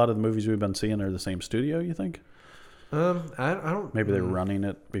lot of the movies we've been seeing are the same studio, you think? I don't... Maybe they're running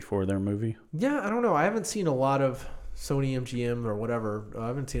it before their movie? Yeah, I don't know. I haven't seen a lot of Sony MGM or whatever. I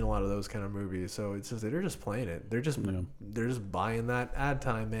haven't seen a lot of those kind of movies. So it's just... They're just playing it. They're just buying that ad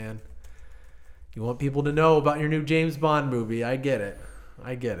time, man. You want people to know about your new James Bond movie. I get it,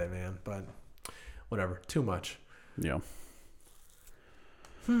 man. But whatever. Too much. Yeah.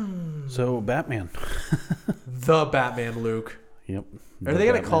 So, Batman. The Batman, Luke. Yep. Are they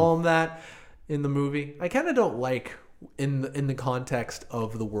going to call him that in the movie? I kind of don't like in the context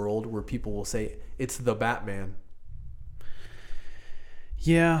of the world where people will say it's the Batman.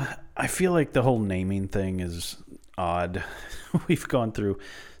 Yeah, I feel like the whole naming thing is odd. We've gone through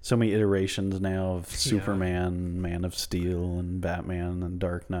so many iterations now of Superman, Man of Steel, and Batman, and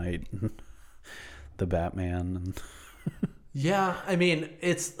Dark Knight, and the Batman. And yeah, I mean,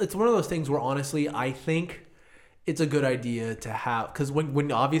 it's one of those things where honestly, I think it's a good idea to have, because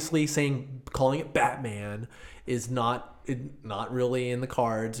when obviously calling it Batman is not really in the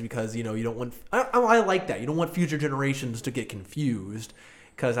cards, because you don't want. I like that. You don't want future generations to get confused.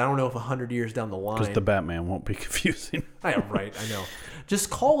 Because I don't know if 100 years down the line... Because the Batman won't be confusing. I am right, I know. Just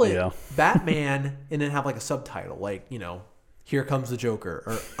call it Batman and then have like a subtitle. Like, Here Comes the Joker.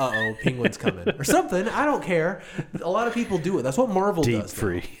 Or, uh-oh, Penguin's coming. Or something. I don't care. A lot of people do it. That's what Marvel does. Deep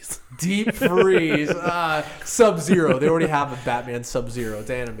freeze. Deep freeze. Sub-Zero. They already have a Batman Sub-Zero.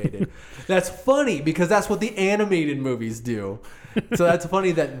 It's animated. That's funny because that's what the animated movies do. So that's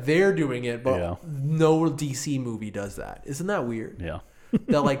funny that they're doing it, but no DC movie does that. Isn't that weird? Yeah.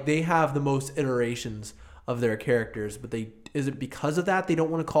 That like they have the most iterations of their characters, but is it because of that they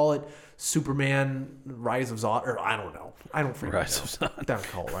don't want to call it Superman Rise of Zod, or I don't know. I don't freaking Rise know. of Zod. Don't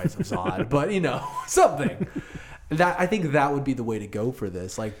call it Rise of Zod, but something. That I think that would be the way to go for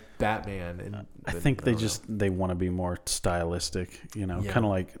this, like Batman. And I think they want to be more stylistic, kind of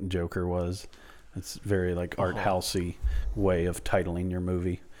like Joker was. It's very like art housey way of titling your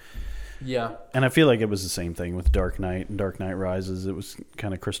movie. Yeah. And I feel like it was the same thing with Dark Knight and Dark Knight Rises. It was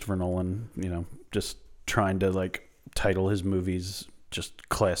kind of Christopher Nolan, just trying to like title his movies just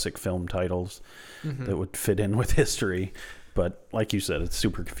classic film titles that would fit in with history. But like you said, it's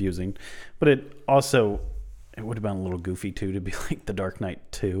super confusing. But it would have been a little goofy too to be like The Dark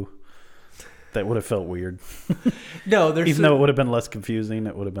Knight 2. That would have felt weird. No, even though it would have been less confusing,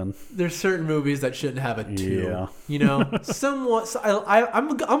 it would have been. There's certain movies that shouldn't have a 2. Yeah. Somewhat.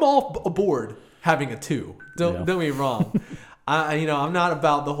 I'm all aboard having a 2. Don't get me wrong. I'm not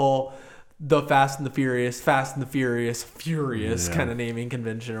about the Fast and the Furious kind of naming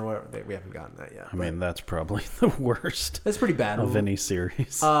convention or whatever. We haven't gotten that yet. I mean, that's probably the worst. That's pretty bad of any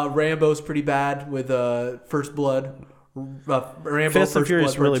series. Rambo's pretty bad with First Blood. Rambo, Fast and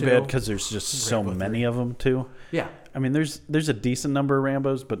Furious is really bad because there's just so many of them too. Yeah, I mean there's a decent number of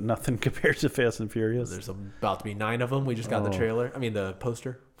Rambos, but nothing compared to Fast and Furious. There's about to be 9 of them. We just got the trailer. I mean the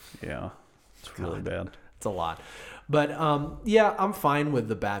poster. Yeah, it's really bad. It's a lot, but I'm fine with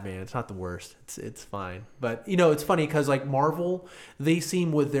the Batman. It's not the worst. It's fine. But it's funny because like Marvel, they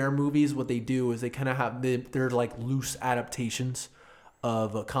seem with their movies, what they do is they kind of have they're like loose adaptations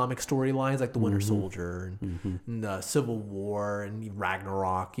of comic storylines like the Winter Soldier and Civil War and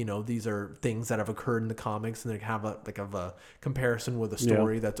Ragnarok. These are things that have occurred in the comics and they have a comparison with a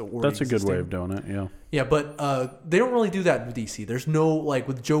story that's already That's a good way of doing it, yeah. Yeah, but they don't really do that with DC. There's no, like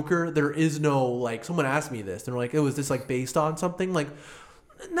with Joker, there is no, like, someone asked me this. They're like, was this like based on something? Like,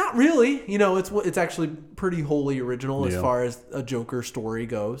 not really. It's actually pretty wholly original as far as a Joker story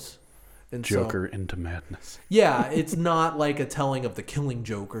goes. And Joker into madness. Yeah, it's not like a telling of the Killing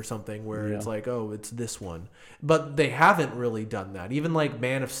Joke or something where it's like, oh, it's this one. But they haven't really done that. Even like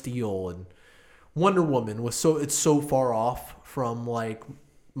Man of Steel and Wonder Woman it's so far off from like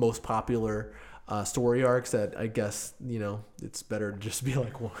most popular story arcs that I guess it's better to just be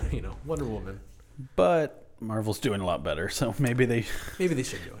like Wonder Woman. But Marvel's doing a lot better, so maybe they should do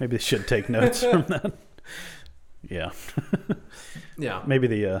it. Maybe they should take notes from that. Yeah. Yeah. Maybe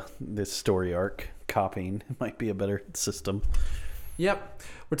the story arc copying might be a better system. Yep.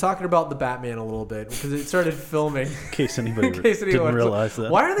 We're talking about the Batman a little bit because it started filming. In case anybody didn't realize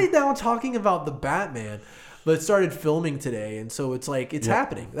that. Why are they now talking about the Batman? But it started filming today, and so it's like, it's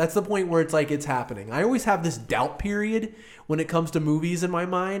happening. That's the point where it's like, it's happening. I always have this doubt period when it comes to movies in my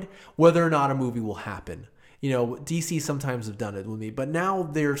mind, whether or not a movie will happen. You know, DC sometimes have done it with me, but now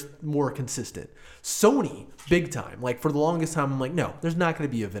they're more consistent. Sony, big time. Like, for the longest time, I'm like, no, there's not going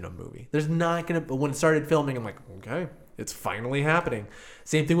to be a Venom movie. There's not going to, but when it started filming, I'm like, okay, it's finally happening.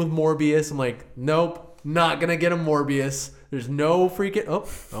 Same thing with Morbius. I'm like, nope, not going to get a Morbius. There's no freaking, oh,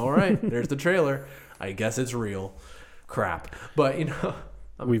 all right, there's the trailer. I guess it's real. Crap. But, you know.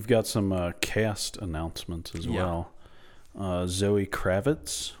 We've got some cast announcements as well. Zoe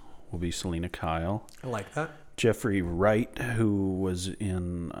Kravitz will be Selena Kyle. I like that. Jeffrey Wright, who was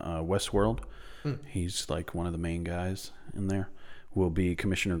in Westworld, he's like one of the main guys in there, will be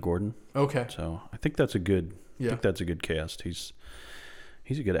Commissioner Gordon. Okay. So I think that's a good cast. He's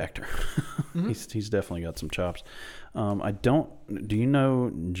a good actor. He's definitely got some chops. Do you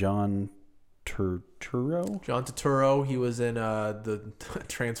know John Turturro? John Turturro, he was in the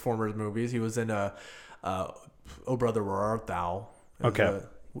Transformers movies. He was in Oh Brother, Where Art Thou? Okay.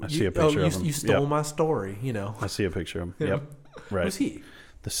 I see a picture of him. You stole my story, you know. I see a picture of him. Yep. Right. Who's he?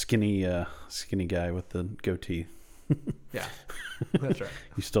 The skinny guy with the goatee. Yeah. That's right.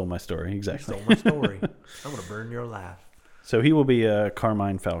 You stole my story. Exactly. You stole my story. I'm going to burn your laugh. So he will be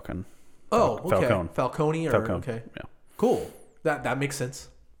Carmine Falcon. Oh, okay. Falcone. Okay. Yeah. Cool. That makes sense.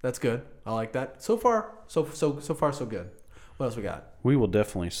 That's good. I like that. So far, so good. What else we got? We will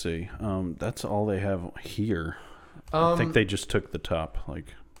definitely see. That's all they have here. I think they just took the top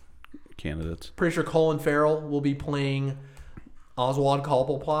candidates. Pretty sure Colin Farrell will be playing Oswald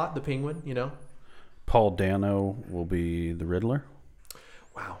Cobblepot, the Penguin. You know. Paul Dano will be the Riddler.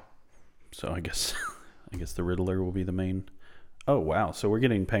 Wow. So I guess the Riddler will be the main. Oh wow! So we're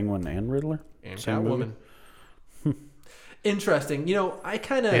getting Penguin and Riddler and Catwoman. Interesting. You know, I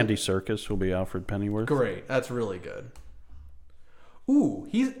kind of... Andy Serkis will be Alfred Pennyworth. Great. That's really good. Ooh,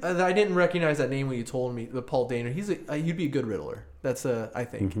 I didn't recognize that name when you told me. The Paul Dano. He'd be a good Riddler. That's I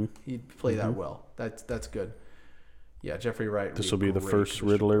think he'd play that well. That's good. Yeah, Jeffrey Wright. This will be the first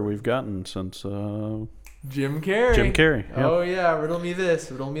Riddler we've gotten since Jim Carrey. Yep. Oh yeah, riddle me this,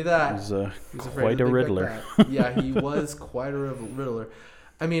 riddle me that. He's quite a Riddler. Yeah, he was quite a Riddler.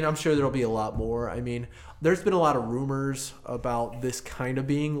 I mean, I'm sure there'll be a lot more. I mean, there's been a lot of rumors about this kind of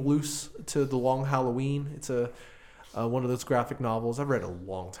being loose to The Long Halloween. It's one of those graphic novels. I've read it a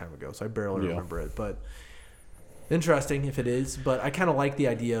long time ago, so I barely remember it. But interesting if it is. But I kind of like the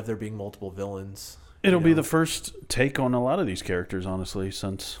idea of there being multiple villains. It'll be the first take on a lot of these characters, honestly,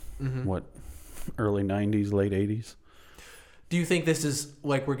 since, early 90s, late 80s. Do you think this is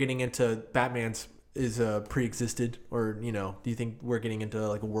like we're getting into Batman's is pre-existed, or do you think we're getting into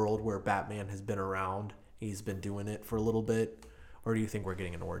like a world where Batman has been around, he's been doing it for a little bit, or do you think we're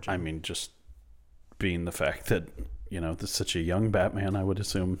getting an origin? I mean, just being the fact that this is such a young Batman, I would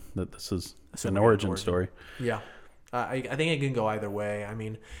assume that this is an origin story. Yeah, I think it can go either way. I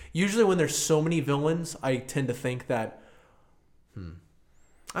mean, usually when there's so many villains, I tend to think that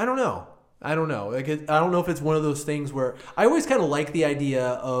I don't know. Like, I don't know if it's one of those things where I always kind of like the idea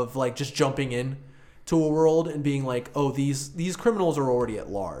of like just jumping in to a world and being like, oh, these criminals are already at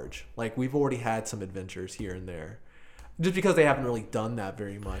large. Like, we've already had some adventures here and there, just because they haven't really done that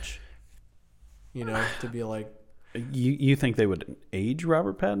very much. To be like, you think they would age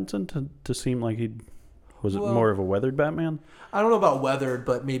Robert Pattinson to seem like was it more of a weathered Batman? I don't know about weathered,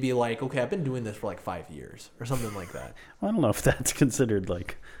 but maybe like, okay, I've been doing this for like 5 years or something like that. Well, I don't know if that's considered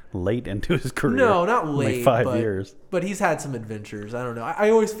like late into his career. No, not late. Like 5 years. But he's had some adventures. I don't know.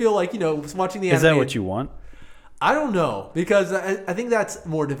 I always feel like, watching the Is that what you want? I don't know, because I think that's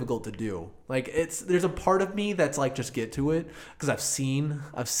more difficult to do. Like, there's a part of me that's like, just get to it, because I've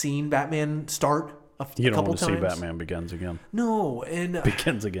seen Batman start a couple times. You don't want to see Batman Begins again. No, and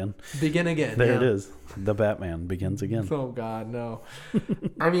Begins again. Begin again. There it is. The Batman Begins again. Oh God, no.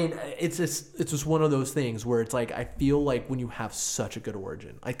 I mean, it's just one of those things where it's like, I feel like when you have such a good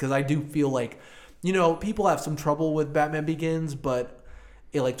origin, because I do feel like, people have some trouble with Batman Begins, but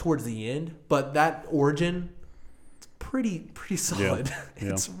like towards the end, but that origin, it's pretty solid.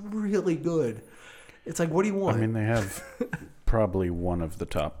 Yeah. It's really good. It's like, what do you want? I mean, they have probably one of the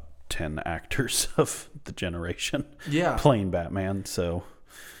top 10 actors of the generation playing Batman, so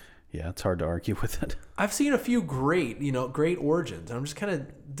yeah, it's hard to argue with it. I've seen a few great origins, and I'm just kind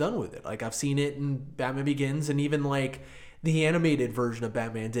of done with it. Like, I've seen it in Batman Begins, and even like the animated version of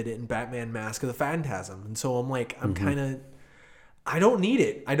Batman did it in Batman Mask of the Phantasm, and so I'm like, kind of, I don't need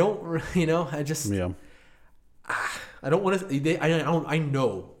it. I don't, I just, I don't want to. I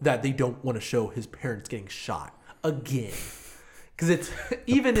know that they don't want to show his parents getting shot again, because it's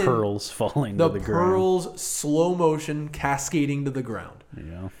even the pearls falling to the ground. The pearls slow motion cascading to the ground.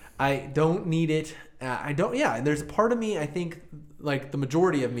 Yeah. I don't need it. I don't. Yeah, and there's a part of me, I think, like the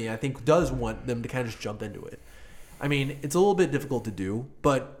majority of me, I think, does want them to kind of just jump into it. I mean, it's a little bit difficult to do,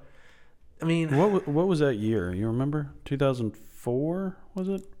 but I mean, what was that year? You remember? 2004 was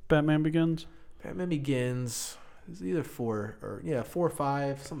it? Batman Begins. Batman Begins. It was either 4 or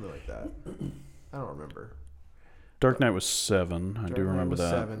 5, something like that. I don't remember. Dark Knight was 7. I do remember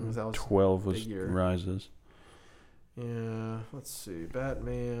that. 7. That was 12 was Rises. Yeah, let's see.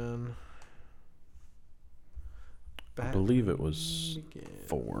 Batman. I believe it was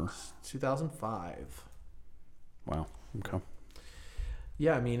 4. 2005. Wow. Okay.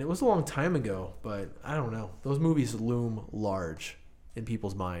 Yeah, I mean, it was a long time ago, but I don't know. Those movies loom large in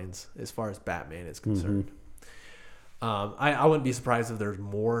people's minds as far as Batman is concerned. I wouldn't be surprised if there's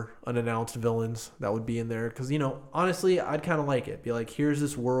more unannounced villains that would be in there. Because, honestly, I'd kind of like it. Be like, here's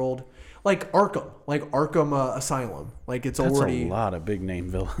this world. Like Arkham Asylum. Like, it's already... That's a lot of big name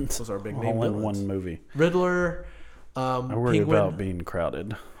villains. Those are big name villains. All in one movie. Riddler, I worry Penguin. about being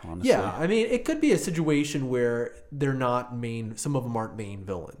crowded, honestly. Yeah, I mean, it could be a situation where they're not main... Some of them aren't main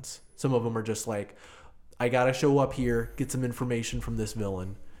villains. Some of them are just like, I gotta show up here, get some information from this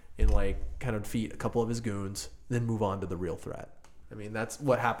villain, and, like, kind of defeat a couple of his goons, then move on to the real threat. I mean, that's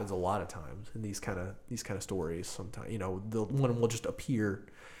what happens a lot of times in these kind of stories. Sometimes, the one will just appear.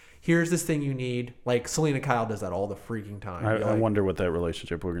 Here's this thing you need. Like Selena Kyle does that all the freaking time. I wonder what that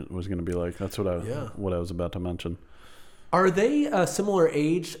relationship was going to be like. That's what I was about to mention. Are they a similar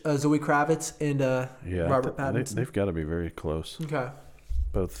age, Zoe Kravitz and Robert Pattinson? They've got to be very close. Okay.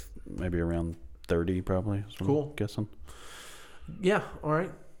 Both maybe around 30 probably. Cool. I'm guessing. Yeah. All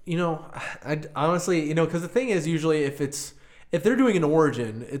right. I honestly, because the thing is, usually if they're doing an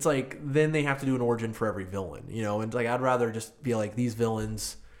origin, it's like then they have to do an origin for every villain, and like I'd rather just be like, these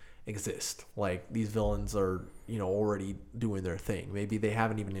villains exist, like these villains are already doing their thing. Maybe they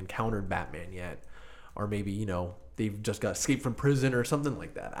haven't even encountered Batman yet, or maybe they've just got escaped from prison or something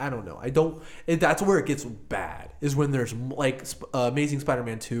like that. I don't know. That's where it gets bad, is when there's like Amazing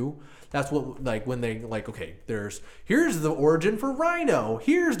Spider-Man 2. That's what, like, when they, like, okay, here's the origin for Rhino.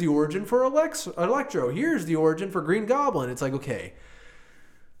 Here's the origin for Electro. Here's the origin for Green Goblin. It's like, okay,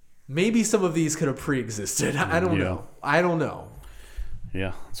 maybe some of these could have pre-existed. I don't know.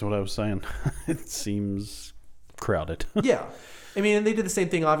 Yeah, that's what I was saying. It seems crowded. Yeah. I mean, and they did the same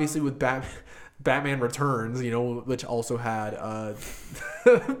thing, obviously, with Batman Returns, which also had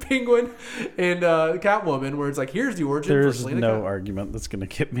Penguin and Catwoman, where it's like, here's the origin for Selena Kyle. There's no argument that's going to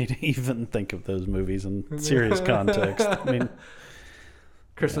get me to even think of those movies in serious context. I mean,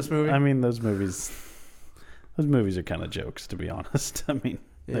 Christmas movie? I mean, those movies are kind of jokes, to be honest. I mean,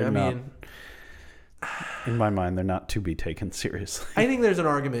 in my mind, they're not to be taken seriously. I think there's an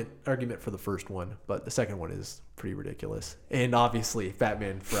argument for the first one, but the second one is pretty ridiculous. And obviously,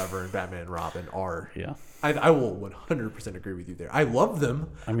 Batman Forever and Batman and Robin are. Yeah. I will 100% agree with you there. I love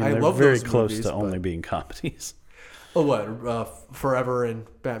them. I mean, they're very close to only being comedies. Oh, what? Forever and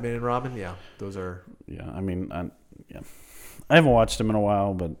Batman and Robin? Yeah, those are. Yeah, I mean, I haven't watched them in a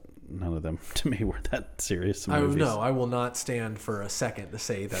while, but none of them to me were that serious movies. No, I will not stand for a second to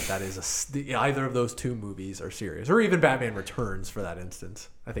say that is either of those two movies are serious, or even Batman Returns for that instance.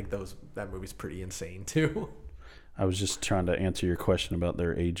 I think that movie's pretty insane too. I was just trying to answer your question about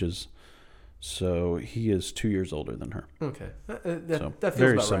their ages. So he is 2 years older than her. Okay, that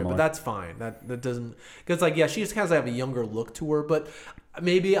feels about right, but that's fine. That doesn't, because like, yeah, she just kind of have a younger look to her, but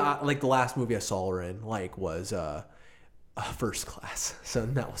maybe like the last movie I saw her in was First Class. So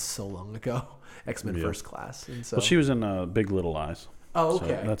that was so long ago. X-Men First Class. And so, well, she was in Big Little Lies. Oh,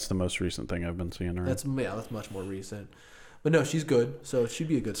 okay. So that's the most recent thing I've been seeing her. That's much more recent. But no, she's good. So she'd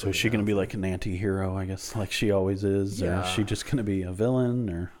be a good. So is she going to be like an anti-hero, I guess, like she always is? Yeah. Or is she just going to be a villain?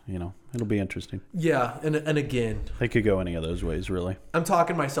 Or, it'll be interesting. Yeah, and again, they could go any of those ways, really. I'm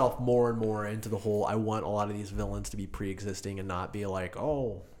talking myself more and more into the whole, I want a lot of these villains to be pre-existing and not be like,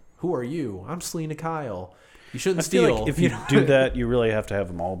 oh, who are you? I'm Selena Kyle. You shouldn't steal. Feel like if you do that, you really have to have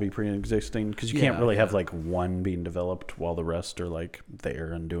them all be pre-existing, because you can't really have like one being developed while the rest are like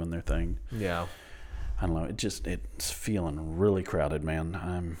there and doing their thing. Yeah. I don't know. It's feeling really crowded,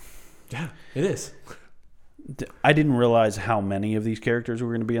 man. Yeah, it is. I didn't realize how many of these characters were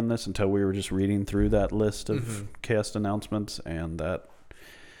going to be in this until we were just reading through that list of cast announcements, and that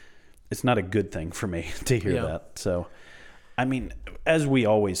it's not a good thing for me to hear that. So, I mean, as we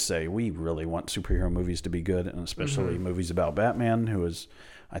always say, we really want superhero movies to be good, and especially movies about Batman, who is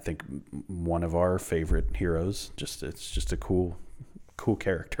I think one of our favorite heroes. It's just a cool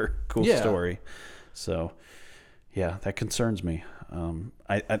character, cool story. So, yeah, that concerns me.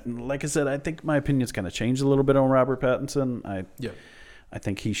 I like I said, I think my opinion's kind of changed a little bit on Robert Pattinson. I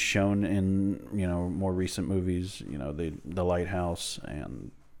think he's shown in more recent movies, the Lighthouse,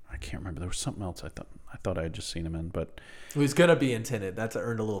 and I can't remember. There was something else I thought I had just seen him in, but he's gonna be in Tenet. That's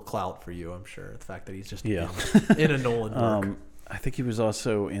earned a little clout for you, I'm sure. The fact that he's just in a Nolan work. I think he was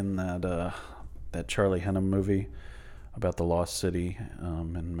also in that Charlie Hunnam movie about the lost city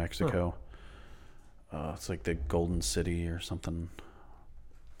in Mexico. It's like the Golden City or something.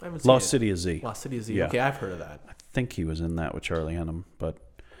 I haven't seen Lost City of Z. Lost City of Z. Yeah. Okay, I've heard of that. I think he was in that with Charlie Hunnam, but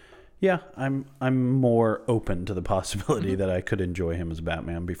yeah, I'm more open to the possibility that I could enjoy him as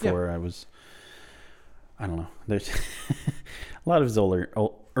Batman. Before I was, I don't know. There's a lot of his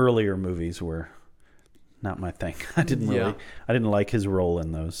earlier movies were not my thing. I didn't like his role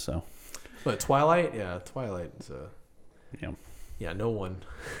in those. So, but Twilight, Twilight is no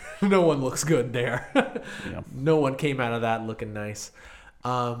one looks good there. No one came out of that looking nice.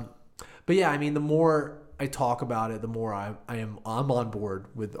 But yeah, I mean, the more I talk about it, the more I'm on board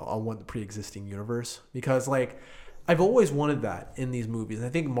with the pre-existing universe, because like I've always wanted that in these movies. And I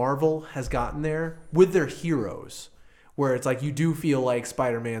think Marvel has gotten there with their heroes, where it's like you do feel like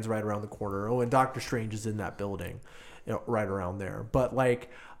Spider-Man's right around the corner. Oh, and Doctor Strange is in that building, right around there. But like,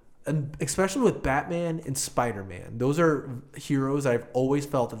 and especially with Batman and Spider-Man, those are heroes I've always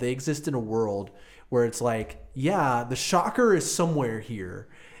felt that they exist in a world where it's like, yeah, the Shocker is somewhere here,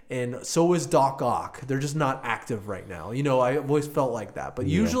 and so is Doc Ock. They're just not active right now. I've always felt like that. But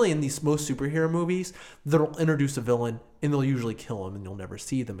usually in these most superhero movies, they'll introduce a villain, and they'll usually kill him, and you'll never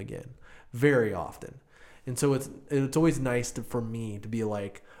see them again, very often. And so it's always nice for me to be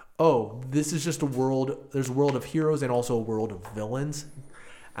like, oh, this is just a world. There's a world of heroes and also a world of villains.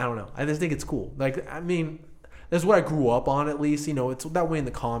 I don't know. I just think it's cool. Like, I mean, that's what I grew up on, at least. It's that way in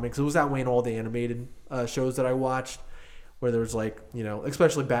the comics. It was that way in all the animated shows that I watched, where there was like,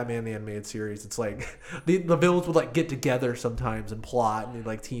 especially Batman the animated series. It's like the villains would like get together sometimes and plot, and they'd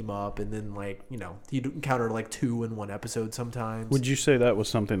like team up, and then like, you'd encounter like two in one episode sometimes. Would you say that was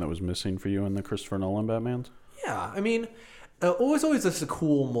something that was missing for you in the Christopher Nolan Batmans? Yeah, I mean, it was always just a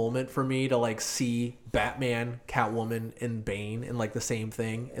cool moment for me to like see Batman, Catwoman, and Bane in like the same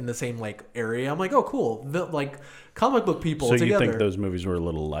thing in the same like area. I'm like, oh, cool. Like comic book people so together. So you think those movies were a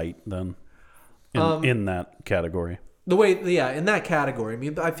little light then, in that category? The way, in that category. I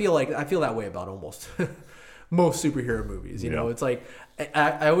mean, I feel that way about almost most superhero movies. It's like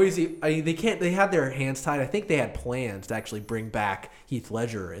they had their hands tied. I think they had plans to actually bring back Heath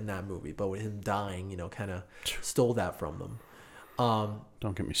Ledger in that movie, but with him dying, kind of stole that from them.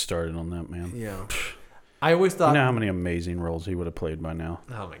 Don't get me started on that, man. Yeah, I always thought, how many amazing roles he would have played by now.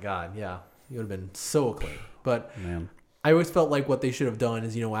 Oh my God, yeah, he would have been so acclaimed. But man, I always felt like what they should have done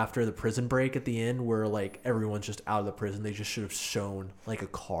is, after the prison break at the end, where like everyone's just out of the prison, they just should have shown like a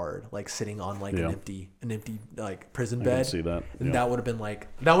card, like sitting on like an empty like prison bed. I can see that. And that would have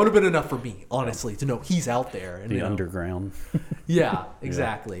been enough for me, honestly, to know he's out there. And, the underground. Yeah,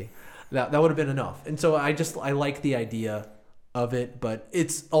 exactly. Yeah. That would have been enough. And so I like the idea of it, but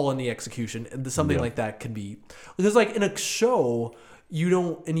it's all in the execution. And something like that can be, because like in a show,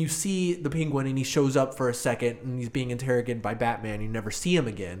 you see the Penguin and he shows up for a second and he's being interrogated by Batman. You never see him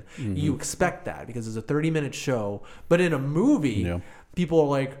again. Mm-hmm. You expect that because it's a 30-minute show. But in a movie, people are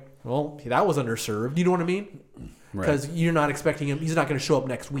like, well, that was underserved. You know what I mean? Because you're not expecting him. He's not going to show up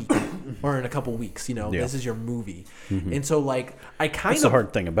next week or in a couple weeks. This is your movie. Mm-hmm. And so like that's the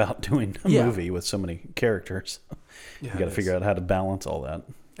hard thing about doing a movie with so many characters. You got to figure out how to balance all that.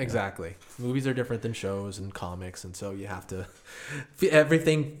 Exactly. Movies are different than shows and comics, and so you have to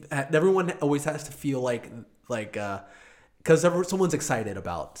everyone always has to feel like because someone's excited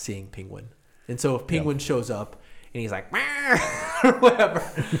about seeing Penguin. And so if Penguin shows up and he's like or whatever,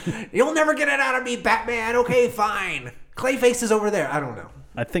 you'll never get it out of me, Batman. Okay, fine. Clayface is over there. I don't know.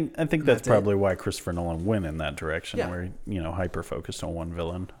 I think that's probably why Christopher Nolan went in that direction, where hyper focused on one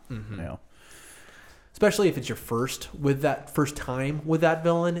villain. Mm-hmm. Especially if it's your first time with that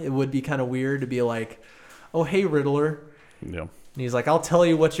villain, it would be kind of weird to be like, "Oh, hey, Riddler." Yeah. And he's like, "I'll tell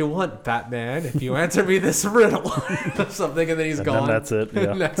you what you want, Batman, if you answer me this riddle," or something, and then he's gone. And that's it.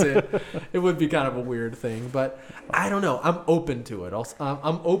 Yeah. And that's it. It would be kind of a weird thing, but I don't know. I'm open to it.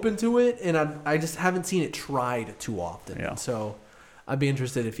 I'm open to it, and I just haven't seen it tried too often. Yeah. So I'd be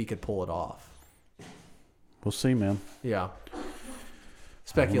interested if he could pull it off. We'll see, man. Yeah.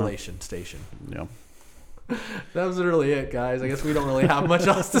 Speculation station. Yeah. That was really it, guys. I guess we don't really have much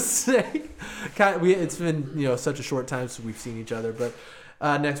else to say. It's been such a short time since we've seen each other, but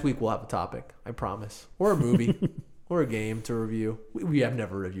Next week we'll have a topic, I promise, or a movie, or a game to review. We have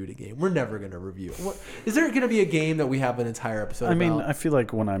never reviewed a game. We're never going to review. Is there going to be a game that we have an entire episode about? I mean, I feel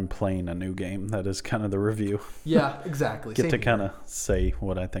like when I'm playing a new game, that is kind of the review. Yeah, exactly. Get to kind of say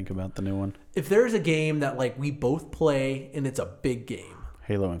what I think about the new one. If there's a game that like we both play and it's a big game,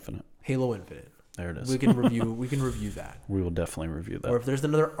 Halo Infinite. There it is. We can review that. We will definitely review that. Or if there's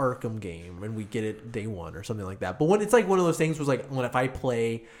another Arkham game and we get it day one or something like that. But when it's like one of those things was like if I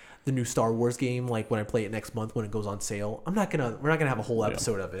play the new Star Wars game, like when I play it next month when it goes on sale, we're not gonna have a whole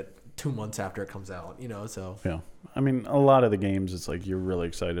episode of it 2 months after it comes out, so. Yeah. I mean, a lot of the games, it's like you're really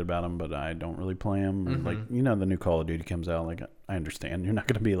excited about them, but I don't really play them. Mm-hmm. Like, the new Call of Duty comes out, like I understand. You're not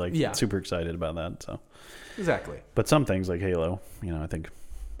going to be like super excited about that. So exactly. But some things like Halo, I think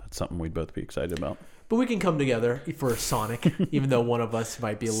that's something we'd both be excited about. But we can come together for Sonic, even though one of us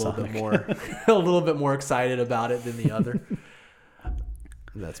might be a little bit more excited about it than the other.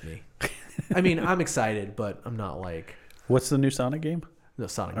 That's me. I mean, I'm excited, but I'm not like. What's the new Sonic game? No,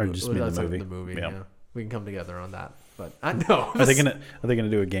 Sonic. Or just mean the movie. The movie. Yeah. We can come together on that. But I know. Are they gonna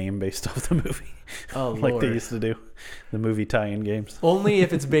do a game based off the movie? Oh, like Lord. they used to do, the movie tie-in games. Only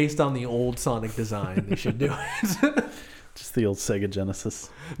if it's based on the old Sonic design, they should do it. Just the old Sega Genesis.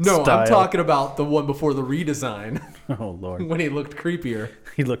 No, style. I'm talking about the one before the redesign. Oh Lord, when he looked creepier.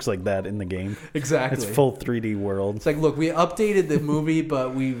 He looks like that in the game. Exactly. It's full 3D world. It's like, look, we updated the movie,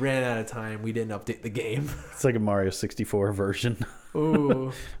 but we ran out of time. We didn't update the game. It's like a Mario 64 version.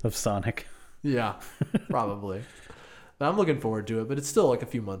 Ooh. Of Sonic. Yeah, probably. But I'm looking forward to it, but it's still like a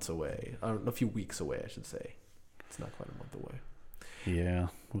few months away. A few weeks away, I should say. It's not quite a month away. Yeah,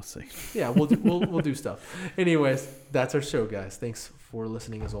 we'll see. Yeah, we'll do stuff. Anyways, that's our show, guys. Thanks for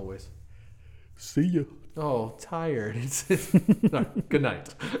listening as always. See ya. Oh, tired. No, good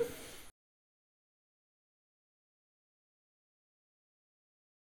night.